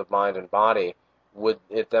conditions of mind and body would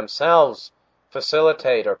it themselves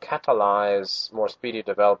facilitate or catalyze more speedy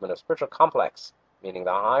development of spiritual complex, meaning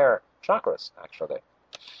the higher chakras, actually.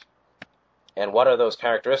 And what are those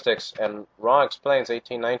characteristics? And Ra explains,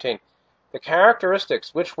 1819, the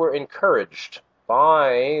characteristics which were encouraged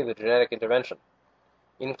by the genetic intervention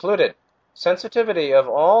included sensitivity of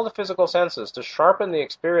all the physical senses to sharpen the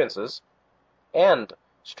experiences and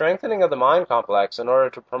strengthening of the mind complex in order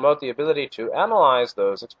to promote the ability to analyze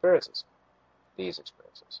these experiences.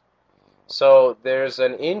 So there's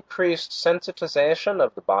an increased sensitization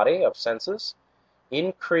of the body, of senses,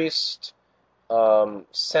 increased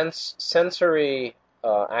sensory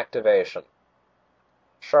activation,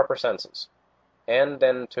 sharper senses, and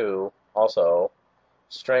then too also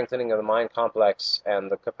strengthening of the mind complex and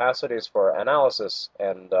the capacities for analysis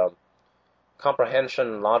and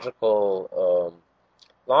comprehension, logical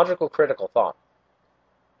critical thought.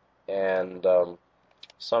 And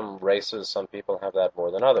some races, some people have that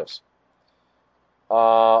more than others.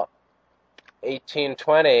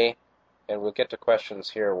 1820, and we'll get to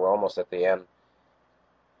questions here, we're almost at the end.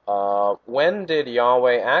 When did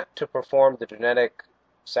Yahweh act to perform the genetic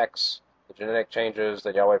changes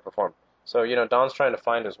that Yahweh performed? So, Don's trying to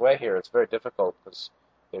find his way here. It's very difficult because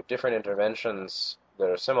there are different interventions that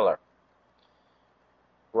are similar.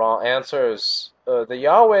 Ra answers, the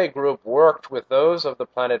Yahweh group worked with those of the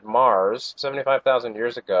planet Mars 75,000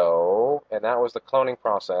 years ago, and that was the cloning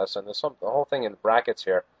process, and there's the whole thing in brackets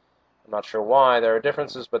here. I'm not sure why. There are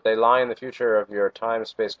differences, but they lie in the future of your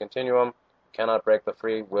time-space continuum. You cannot break the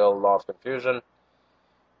free will law of confusion.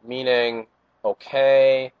 Meaning,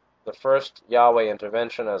 okay, the first Yahweh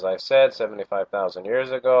intervention, as I said, 75,000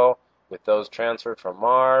 years ago, with those transferred from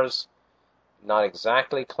Mars, not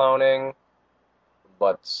exactly cloning,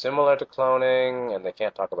 but similar to cloning, and they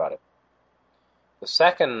can't talk about it. The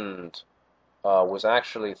second was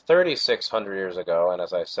actually 3,600 years ago, and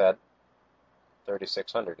as I said,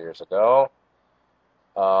 3,600 years ago.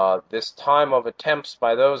 This time of attempts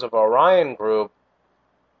by those of Orion group,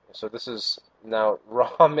 so this is now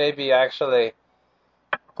Ra maybe actually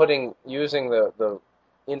using the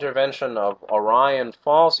intervention of Orion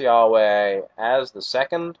false Yahweh as the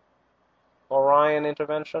second Orion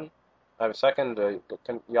intervention. Second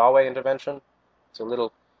Yahweh intervention.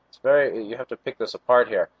 You have to pick this apart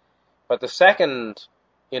here. But the second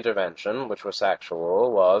intervention, which was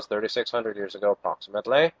sexual, was 3,600 years ago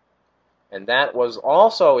approximately. And that was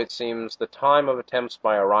also, it seems, the time of attempts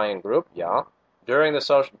by Orion group, during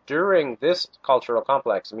this cultural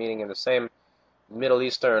complex, meaning in the same Middle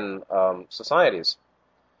Eastern societies,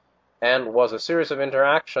 and was a series of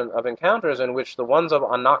encounters in which the ones of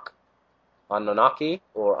Anunnaki,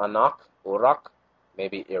 or Anak, Uruk,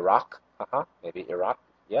 maybe Iraq,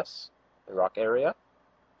 yes, Iraq area,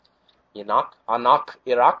 Anak,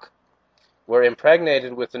 Iraq, were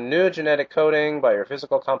impregnated with the new genetic coding by your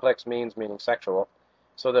physical complex means, meaning sexual,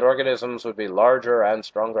 so that organisms would be larger and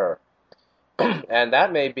stronger. And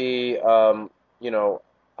that may be,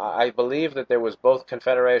 I believe that there was both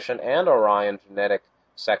Confederation and Orion genetic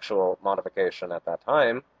sexual modification at that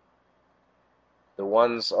time. The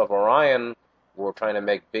ones of Orion were trying to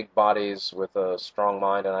make big bodies with a strong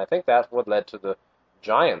mind, and I think that's what led to the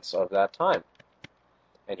giants of that time.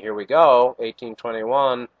 And here we go,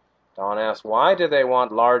 1821, Don asks, why do they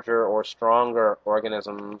want larger or stronger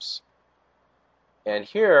organisms? And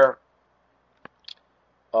here,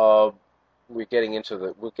 we'll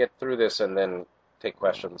get through this and then take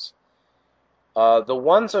questions. The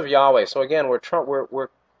ones of Yahweh. So again,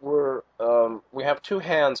 we have two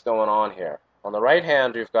hands going on here. On the right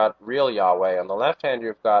hand, you've got real Yahweh. On the left hand,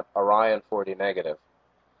 you've got Orion 40 negative.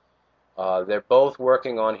 They're both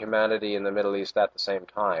working on humanity in the Middle East at the same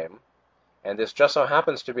time. And this just so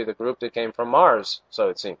happens to be the group that came from Mars, so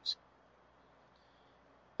it seems.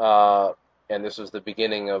 And this was the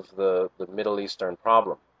beginning of the Middle Eastern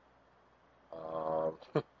problem,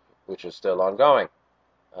 which is still ongoing.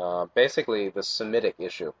 Basically, the Semitic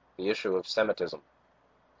issue, the issue of Semitism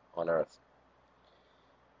on Earth.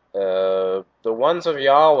 The ones of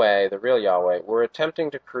Yahweh, the real Yahweh, were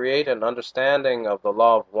attempting to create an understanding of the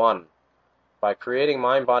law of one by creating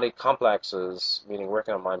mind-body complexes, meaning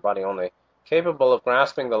working on mind-body only, capable of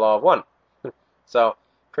grasping the law of one. So,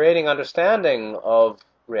 creating understanding of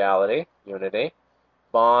reality, unity,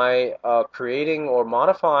 by creating or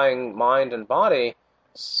modifying mind and body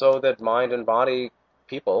so that mind and body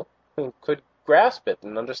people could grasp it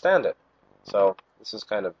and understand it. So this is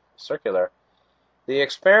kind of circular. The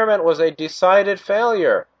experiment was a decided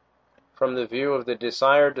failure from the view of the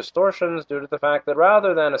desired distortions due to the fact that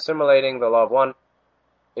rather than assimilating the law of one,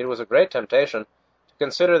 it was a great temptation to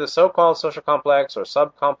consider the so-called social complex or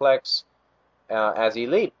subcomplex as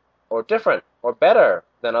elite or different or better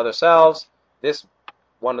than other selves. This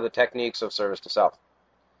one of the techniques of service to self.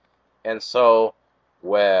 And so,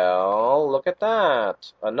 well, look at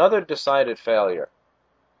that. Another decided failure.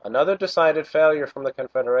 Another decided failure from the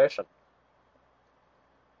Confederation.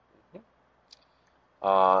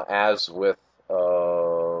 As with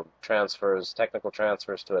transfers, technical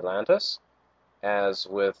transfers to Atlantis, as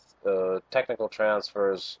with technical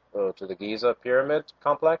transfers to the Giza pyramid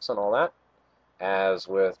complex and all that, as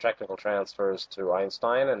with technical transfers to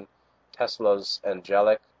Einstein and Tesla's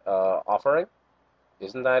angelic offering.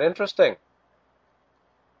 Isn't that interesting?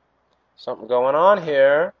 Something going on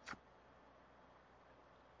here.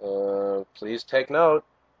 Please take note.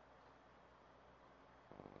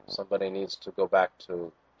 Somebody needs to go back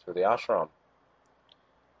to the ashram.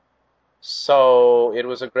 So it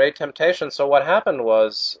was a great temptation. So what happened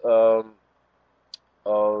was the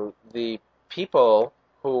people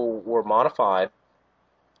who were modified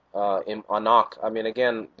in Anak, I mean,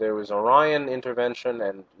 again, there was Orion intervention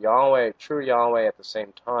and Yahweh, true Yahweh at the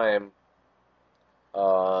same time.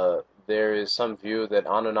 There is some view that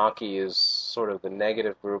Anunnaki is sort of the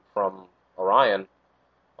negative group from Orion.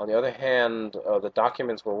 On the other hand, the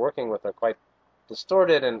documents we're working with are quite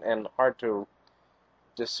distorted and hard to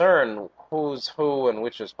discern who's who and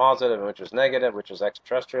which is positive and which is negative, which is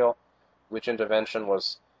extraterrestrial, which intervention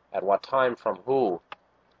was at what time from who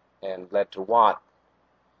and led to what.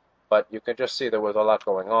 But you can just see there was a lot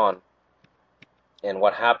going on. And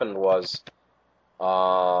what happened was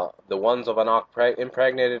the ones of Anak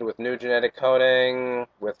impregnated with new genetic coding,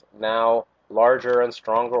 with now larger and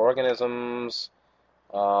stronger organisms,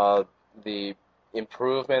 the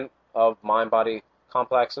improvement of mind-body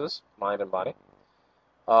complexes, mind and body,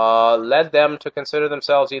 led them to consider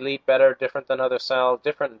themselves elite, better, different than other selves,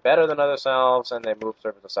 different and better than other selves, and they moved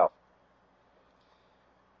service to self.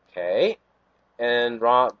 Okay, and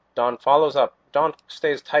Don follows up. Don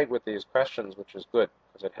stays tight with these questions, which is good,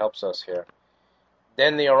 because it helps us here.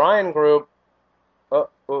 Then the Orion group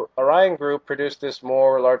produced this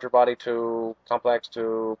more larger body to complex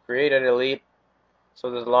to create an elite. So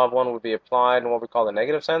the law of one would be applied in what we call the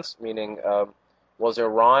negative sense, meaning was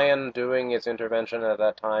Orion doing its intervention at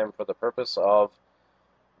that time for the purpose of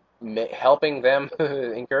helping them,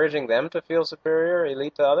 encouraging them to feel superior,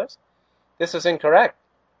 elite to others? This is incorrect.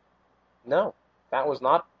 No, that was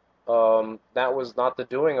not the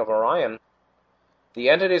doing of Orion. The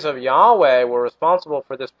entities of Yahweh were responsible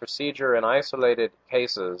for this procedure in isolated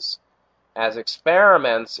cases as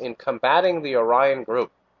experiments in combating the Orion group.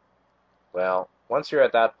 Well, once you're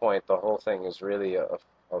at that point, the whole thing is really a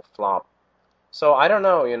flop. So I don't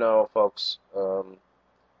know, folks. I'm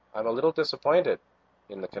a little disappointed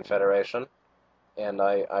in the Confederation, and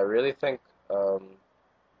I really think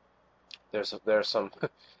there's some.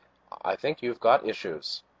 I think you've got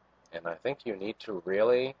issues, and I think you need to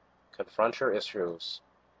really confront your issues,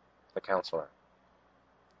 the counselor.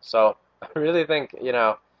 So I really think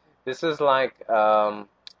this is like the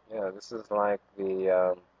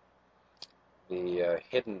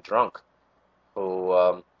hidden drunk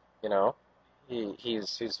who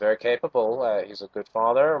he's very capable. He's a good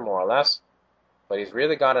father, more or less, but he's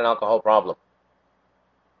really got an alcohol problem.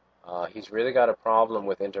 He's really got a problem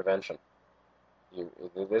with intervention.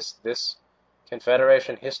 This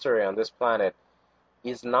Confederation history on this planet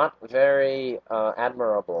is not very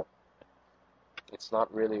admirable. It's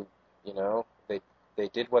not really, they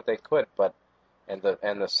did what they could, but and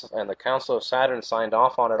the Council of Saturn signed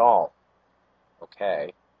off on it all.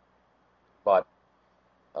 Okay, but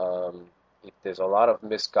there's a lot of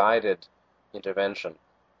misguided intervention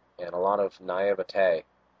and a lot of naivete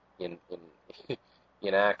in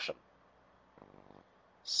in action.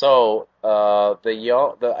 So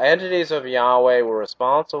the entities of Yahweh were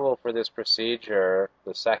responsible for this procedure,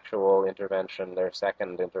 the sexual intervention, their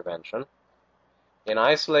second intervention, in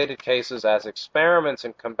isolated cases as experiments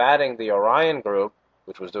in combating the Orion group,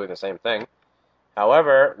 which was doing the same thing.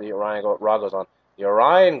 However, Ra goes on, the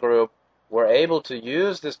Orion group were able to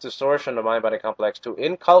use this distortion of mind-body complex to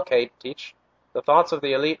teach the thoughts of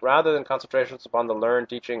the elite rather than concentrations upon the learned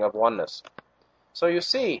teaching of oneness. So you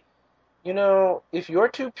see, if you're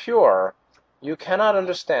too pure, you cannot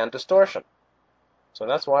understand distortion. So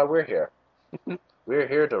that's why we're here. We're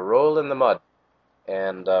here to roll in the mud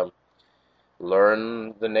and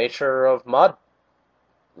learn the nature of mud,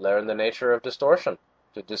 learn the nature of distortion,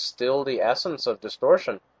 to distill the essence of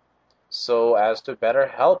distortion so as to better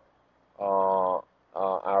help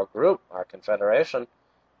our group, our confederation,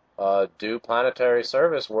 do planetary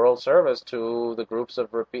service, world service to the groups of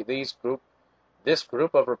this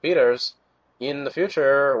group of repeaters in the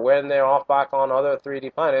future when they're off back on other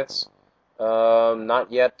 3D planets,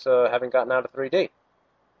 not yet having gotten out of 3D.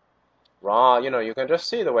 Ra, you can just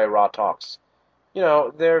see the way Ra talks.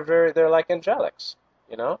 They're like angelics.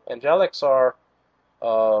 Angelics are,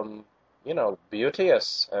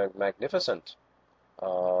 beauteous and magnificent,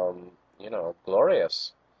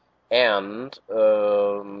 glorious, and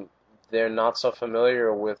they're not so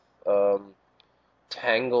familiar with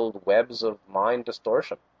tangled webs of mind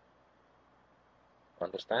distortion,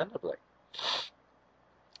 understandably.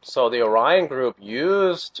 So the Orion group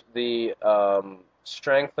used the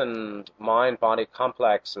strengthened mind-body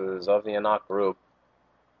complexes of the Anak group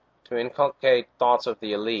to inculcate thoughts of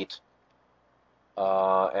the elite,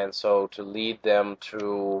 and so to lead them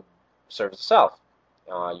to serve the self.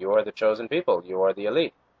 You are the chosen people. You are the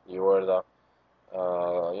elite. You are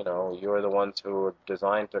you are the ones who are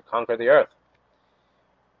designed to conquer the earth.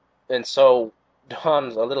 And so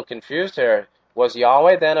Don's a little confused here. Was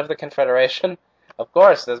Yahweh then of the Confederation? Of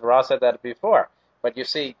course, as Ra said that before. But you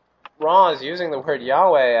see, Ra is using the word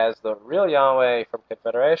Yahweh as the real Yahweh from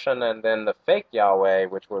Confederation, and then the fake Yahweh,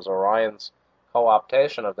 which was Orion's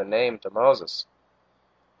co-optation of the name to Moses.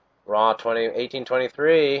 Ra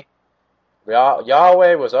 1823,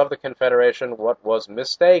 Yahweh was of the Confederation what was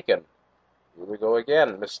mistaken. Here we go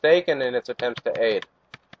again. Mistaken in its attempts to aid.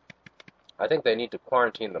 I think they need to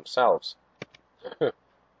quarantine themselves.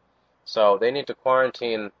 So they need to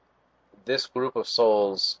quarantine this group of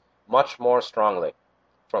souls much more strongly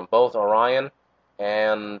from both Orion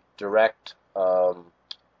and direct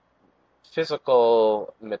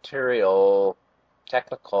physical, material,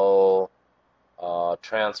 technical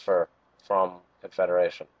transfer from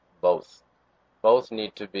Confederation. Both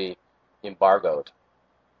need to be embargoed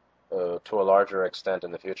to a larger extent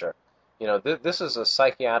in the future. This is a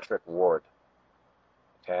psychiatric ward.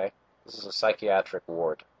 Okay? This is a psychiatric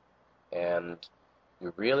ward. And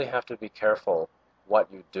you really have to be careful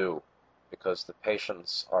what you do, because the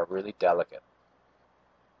patients are really delicate.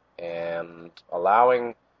 And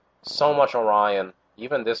allowing so much Orion,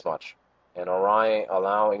 even this much, and Orion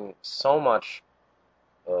allowing so much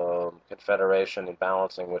Confederation in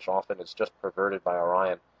balancing, which often is just perverted by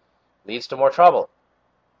Orion, leads to more trouble.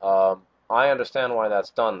 I understand why that's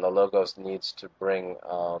done. The Logos needs to bring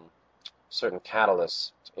certain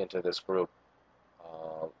catalysts into this group.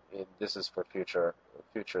 This is for future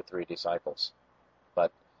 3D cycles.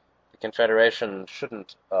 But the Confederation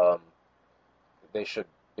shouldn't, they should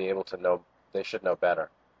be able to know, they should know better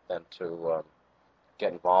than to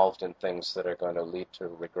get involved in things that are going to lead to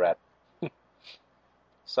regret.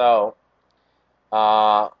 So,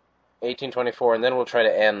 1824, and then we'll try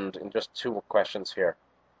to end in just 2 questions here.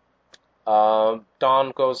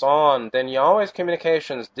 Don goes on, then Yahweh's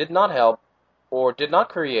communications did not help or did not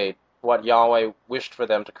create what Yahweh wished for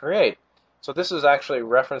them to create. So this is actually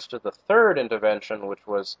reference to the third intervention, which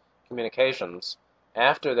was communications,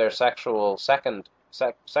 after their sexual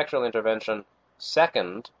intervention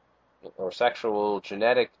second, or sexual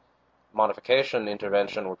genetic modification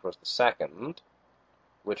intervention, which was the second,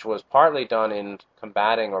 which was partly done in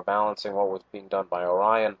combating or balancing what was being done by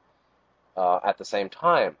Orion at the same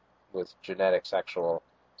time with genetic sexual.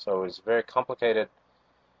 So it was very complicated.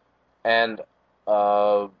 And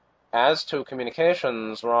as to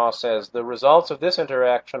communications, Ra says, the results of this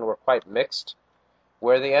interaction were quite mixed.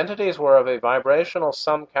 Where the entities were of a vibrational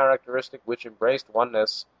sum characteristic which embraced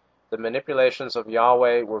oneness, the manipulations of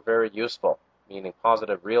Yahweh were very useful, meaning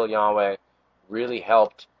positive, real Yahweh really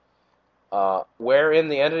helped. Wherein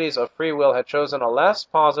the entities of free will had chosen a less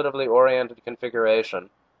positively oriented configuration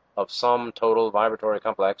of some total vibratory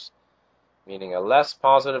complex, meaning a less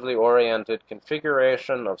positively oriented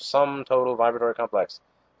configuration of some total vibratory complex.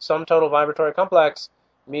 Some total vibratory complex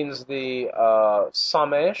means the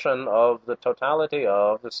summation of the totality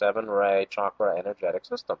of the 7-ray chakra energetic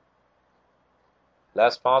system.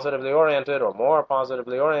 Less positively oriented or more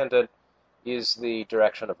positively oriented is the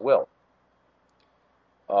direction of will.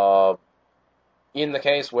 In the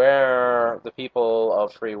case where the people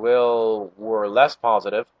of free will were less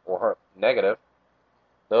positive or negative,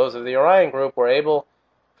 those of the Orion group were able,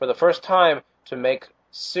 for the first time, to make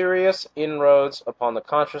serious inroads upon the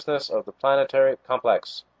consciousness of the planetary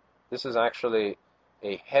complex. This is actually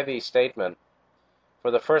a heavy statement.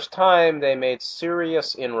 For the first time, they made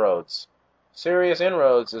serious inroads Serious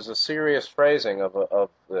inroads is a serious phrasing of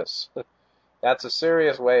this. That's a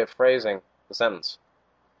serious way of phrasing the sentence.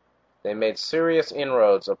 They made serious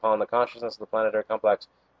inroads upon the consciousness of the planetary complex,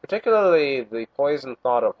 particularly the poison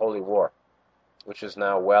thought of holy war, which is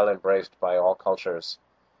now well embraced by all cultures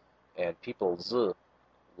and peoples,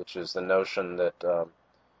 which is the notion that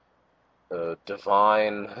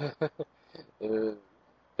divine,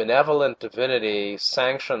 benevolent divinity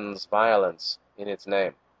sanctions violence in its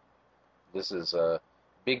name. This is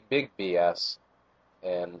big BS,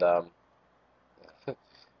 and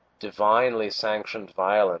divinely sanctioned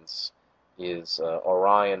violence is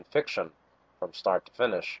Orion fiction from start to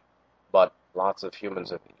finish, but lots of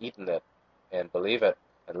humans have eaten it and believe it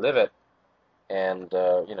and live it, and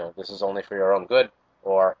this is only for your own good,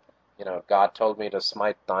 or God told me to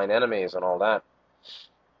smite thine enemies and all that.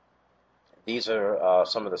 These are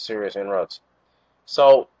some of the serious inroads.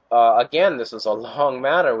 So again, this is a long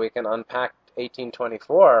matter. We can unpack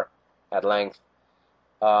 1824 at length.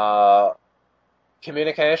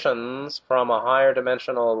 Communications from a higher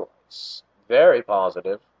dimensional, very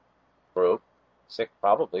positive group,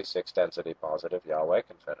 probably 6-density positive Yahweh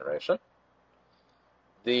Confederation.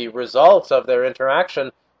 The results of their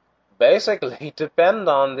interaction basically depend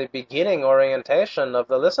on the beginning orientation of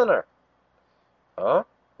the listener.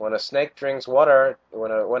 When a snake drinks water,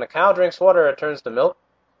 when a cow drinks water, it turns to milk.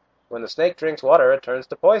 When the snake drinks water, it turns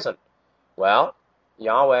to poison. Well,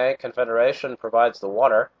 Yahweh Confederation provides the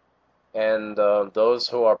water, and those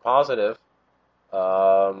who are positive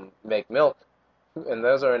make milk, and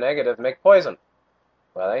those who are negative make poison.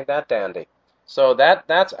 Well, ain't that dandy? So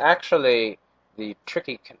that's actually the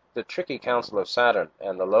tricky council of Saturn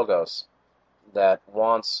and the Logos that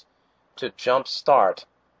wants to jumpstart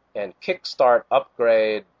and kickstart,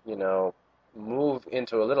 upgrade, move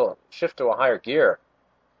into shift to a higher gear.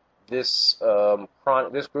 This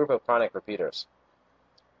group of chronic repeaters,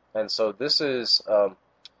 and so this is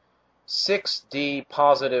 6D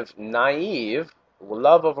positive, naive,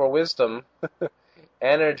 love over wisdom,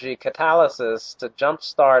 energy catalysis to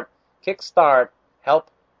jumpstart, kickstart, help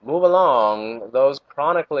move along those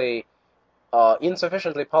chronically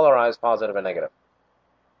insufficiently polarized positive and negative.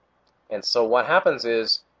 And so what happens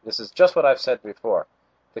is, this is just what I've said before,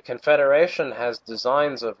 the Confederation has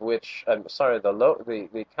designs of which,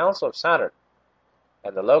 the Council of Saturn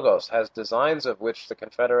and the Logos has designs of which the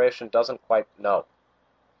Confederation doesn't quite know.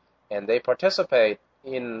 And they participate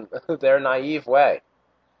in their naive way,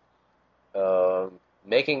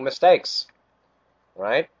 making mistakes,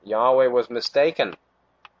 right? Yahweh was mistaken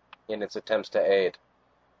in its attempts to aid.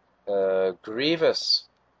 Grievous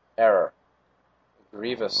error.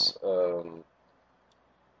 Grievous,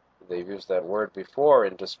 they've used that word before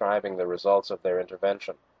in describing the results of their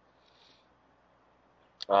intervention.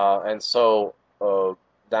 And so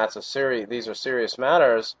these are serious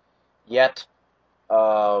matters, yet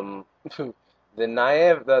the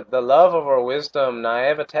love of our wisdom,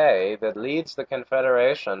 naivete that leads the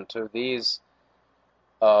Confederation to these,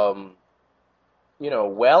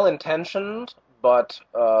 well-intentioned but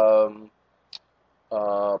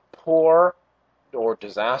poor or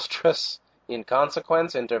disastrous in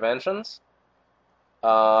consequence interventions.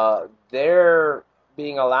 They're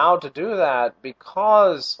being allowed to do that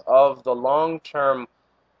because of the long-term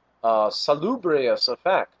salubrious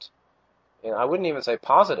effect. And I wouldn't even say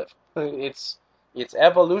positive. It's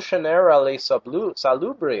evolutionarily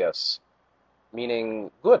salubrious,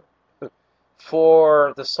 meaning good,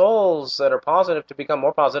 for the souls that are positive to become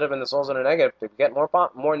more positive and the souls that are negative to get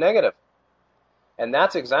more negative. And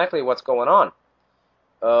that's exactly what's going on.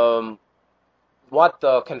 What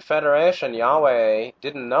the Confederation, Yahweh,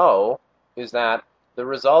 didn't know is that the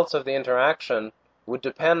results of the interaction would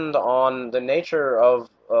depend on the nature of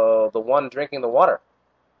the one drinking the water,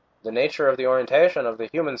 the nature of the orientation of the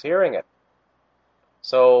humans hearing it.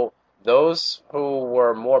 So those who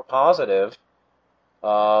were more positive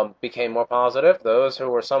became more positive. Those who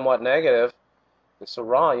were somewhat negative, so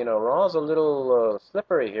Ra is a little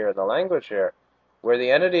slippery here, the language here. Where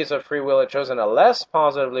the entities of free will had chosen a less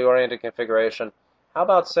positively oriented configuration, how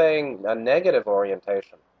about saying a negative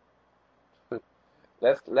orientation?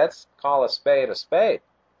 Let's call a spade a spade.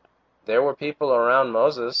 There were people around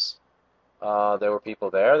Moses, there were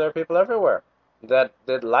people there are people everywhere, that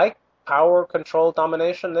like power, control,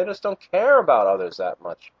 domination. They just don't care about others that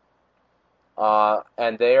much.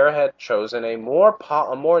 And they had chosen a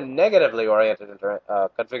more negatively oriented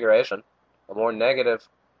configuration, a more negative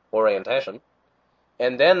orientation.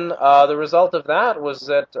 And then the result of that was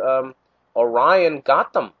that Orion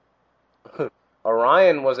got them.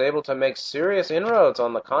 Orion was able to make serious inroads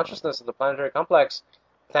on the consciousness of the planetary complex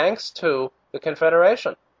thanks to the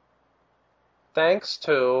Confederation. thanks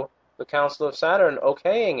to the Council of Saturn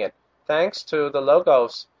okaying it, thanks to the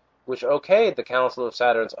Logos, which okayed the Council of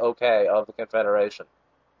Saturn's okay of the Confederation.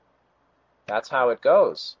 That's how it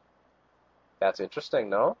goes. That's interesting,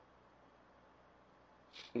 no?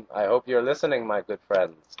 I hope you're listening, my good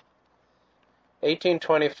friends.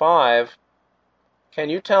 1825, can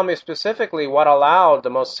you tell me specifically what allowed the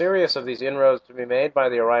most serious of these inroads to be made by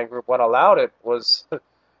the Orion Group? What allowed it was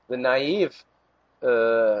the naive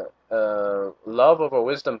love over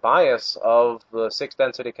wisdom bias of the Sixth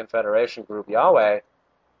Density Confederation Group Yahweh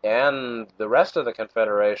and the rest of the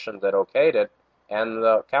Confederation that okayed it, and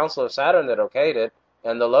the Council of Saturn that okayed it,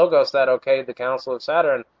 and the Logos that okayed the Council of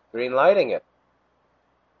Saturn green-lighting it.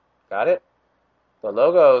 Got it? The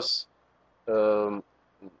Logos, thy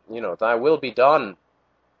will be done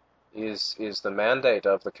is the mandate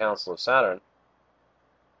of the Council of Saturn.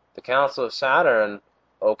 The Council of Saturn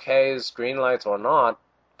okays, green lights or not,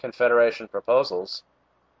 Confederation proposals.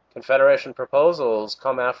 Confederation proposals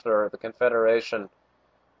come after the Confederation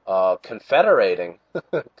confederating,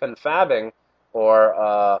 confabbing,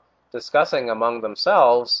 or discussing among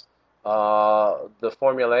themselves the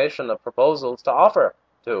formulation of proposals to offer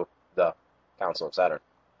to the Council of Saturn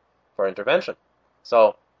for intervention.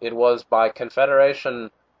 So it was by Confederation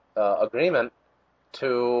agreement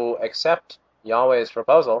to accept Yahweh's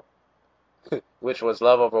proposal, which was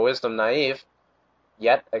love over wisdom naive,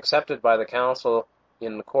 yet accepted by the Council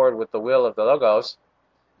in accord with the will of the Logos,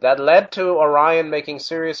 that led to Orion making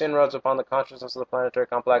serious inroads upon the consciousness of the planetary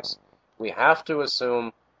complex. We have to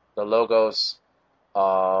assume the Logos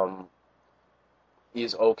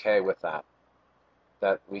is okay with that.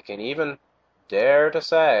 That we can even dare to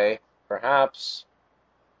say, perhaps,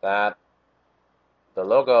 that the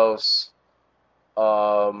Logos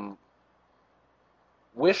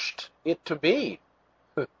wished it to be.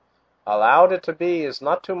 Allowed it to be is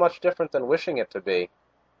not too much different than wishing it to be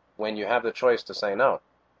when you have the choice to say no.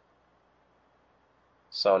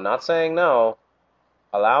 So not saying no,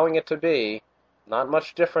 allowing it to be, not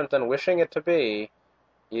much different than wishing it to be,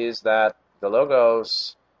 is that the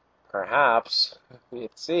Logos, perhaps,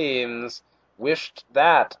 it seems, wished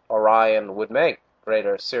that Orion would make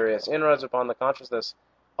greater serious inroads upon the consciousness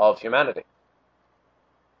of humanity.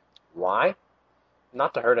 Why?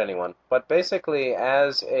 Not to hurt anyone, but basically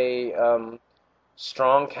as a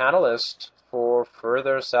strong catalyst for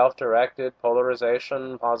further self-directed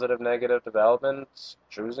polarization, positive-negative development,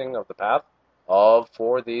 choosing of the path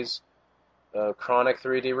for these chronic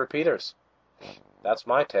 3D repeaters. That's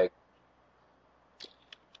my take.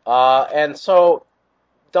 And so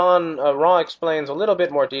Don Ra explains a little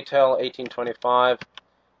bit more detail, 1825,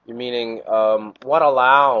 meaning what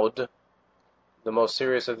allowed the most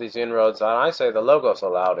serious of these inroads. And I say the Logos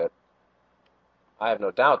allowed it. I have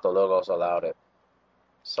no doubt the Logos allowed it.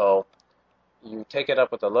 So you take it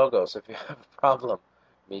up with the Logos if you have a problem.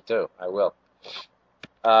 Me too, I will.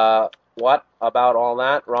 What about all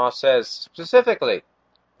that? Ra says, specifically,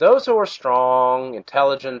 those who are strong,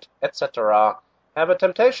 intelligent, etc., have a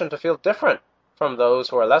temptation to feel different from those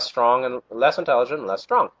who are less strong and less intelligent and less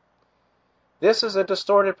strong. This is a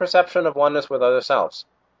distorted perception of oneness with other selves.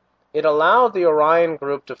 It allowed the Orion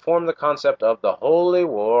Group to form the concept of the Holy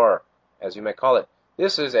War, as you may call it.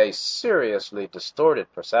 This is a seriously distorted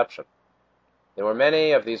perception. There were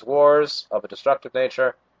many of these wars of a destructive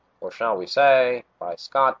nature, or shall we say, by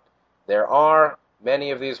Scott, there are many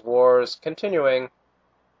of these wars continuing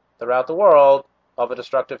throughout the world of a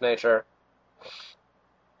destructive nature,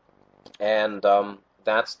 and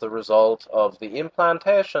that's the result of the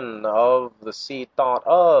implantation of the seed thought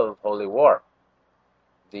of Holy War.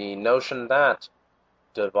 The notion that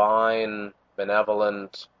divine,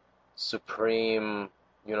 benevolent, supreme,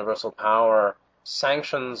 universal power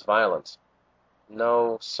sanctions violence.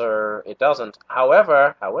 No, sir, it doesn't.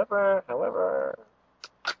 However,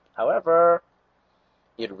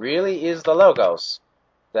 it really is the Logos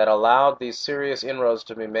that allowed these serious inroads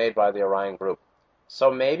to be made by the Orion Group. So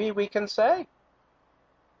maybe we can say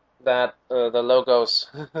that the Logos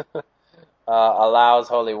allows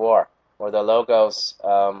Holy War, or the Logos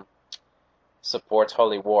supports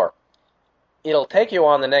Holy War. It'll take you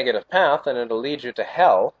on the negative path, and it'll lead you to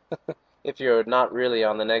hell if you're not really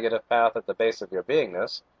on the negative path at the base of your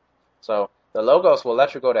beingness. So the Logos will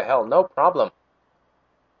let you go to hell, no problem.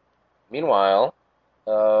 Meanwhile,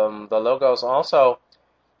 the Logos also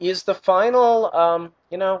is the final,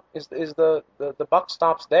 is the buck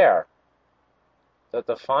stops there. That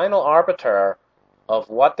the final arbiter of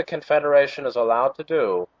what the Confederation is allowed to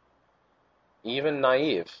do, even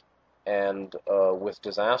naive, and with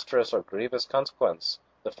disastrous or grievous consequence,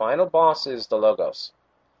 the final boss is the Logos.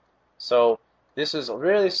 So This is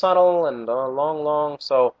really subtle and long.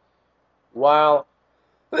 So while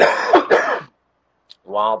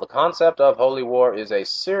while the concept of holy war is a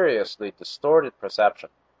seriously distorted perception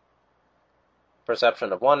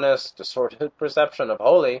of oneness, distorted perception of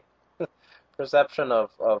holy, perception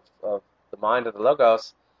of the mind of the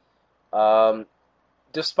Logos, um,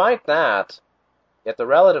 despite that, at the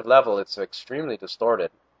relative level, it's extremely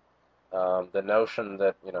distorted. The notion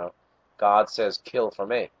that, God says, kill for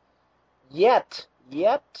me. Yet,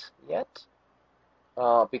 because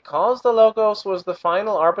the Logos was the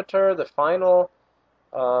final arbiter,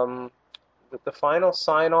 um, the final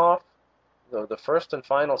sign-off, the first and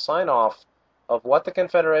final sign-off of what the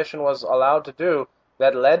Confederation was allowed to do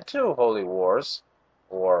that led to holy wars,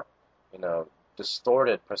 or,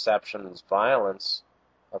 distorted perceptions, violence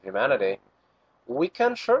of humanity, we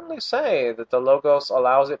can certainly say that the Logos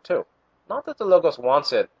allows it too. Not that the Logos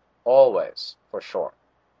wants it always, for sure,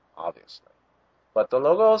 obviously. But the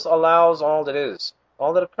Logos allows all that is.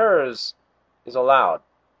 All that occurs is allowed.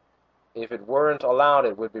 If it weren't allowed,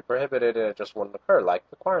 it would be prohibited and it just wouldn't occur, like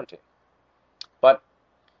the quarantine. But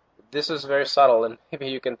this is very subtle, and maybe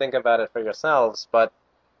you can think about it for yourselves, but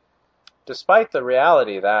despite the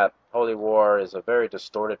reality that holy war is a very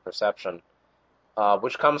distorted perception,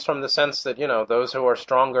 which comes from the sense that, those who are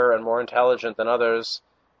stronger and more intelligent than others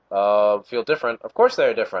feel different. Of course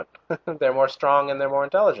they're different. They're more strong and they're more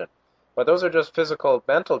intelligent. But those are just physical,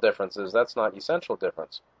 mental differences. That's not essential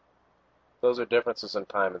difference. Those are differences in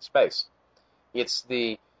time and space. It's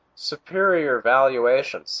the superior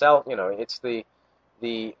valuation, it's the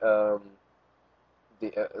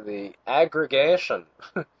aggregation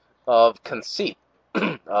of conceit,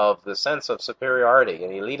 of the sense of superiority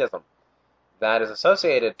and elitism that is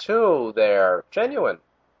associated to their genuine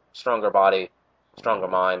stronger body, stronger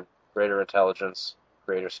mind, greater intelligence,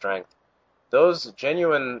 greater strength. Those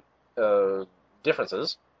genuine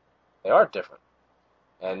differences, they are different.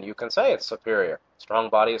 And you can say it's superior.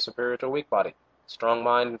 Strong body is superior to a weak body. Strong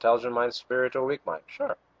mind, intelligent mind is superior to a weak mind.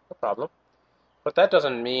 Sure, no problem. But that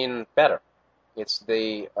doesn't mean better. It's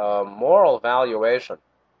the moral valuation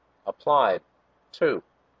applied to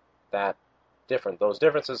those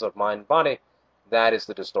differences of mind and body, that is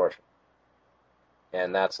the distortion.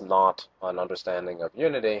 And that's not an understanding of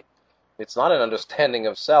unity. It's not an understanding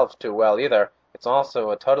of self too well either. It's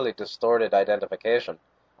also a totally distorted identification.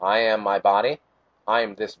 I am my body. I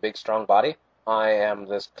am this big, strong body. I am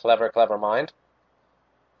this clever mind.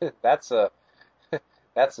 that's a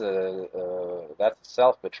that's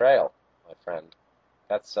self-betrayal, my friend.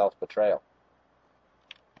 That's self-betrayal.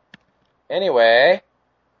 Anyway,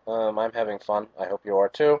 I'm having fun. I hope you are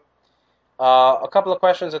too. A couple of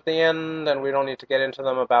questions at the end, and we don't need to get into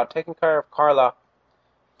them, about taking care of Carla.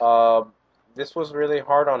 Uh, this was really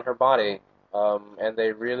hard on her body, and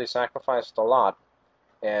they really sacrificed a lot.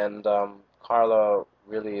 And Carla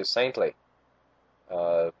really is saintly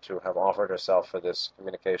to have offered herself for this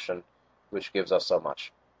communication, which gives us so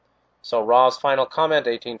much. So Ra's final comment,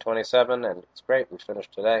 1827, and it's great, we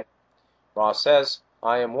finished today. Ra says,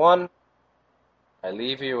 I am one. I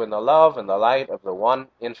leave you in the love and the light of the one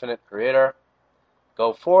infinite Creator.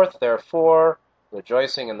 Go forth, therefore,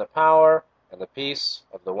 rejoicing in the power and the peace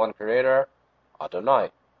of the one Creator,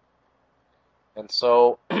 Adonai. And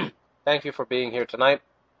so, thank you for being here tonight.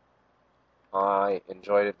 I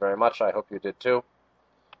enjoyed it very much. I hope you did too.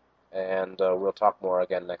 And we'll talk more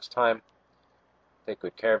again next time. Take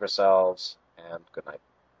good care of yourselves, and good night.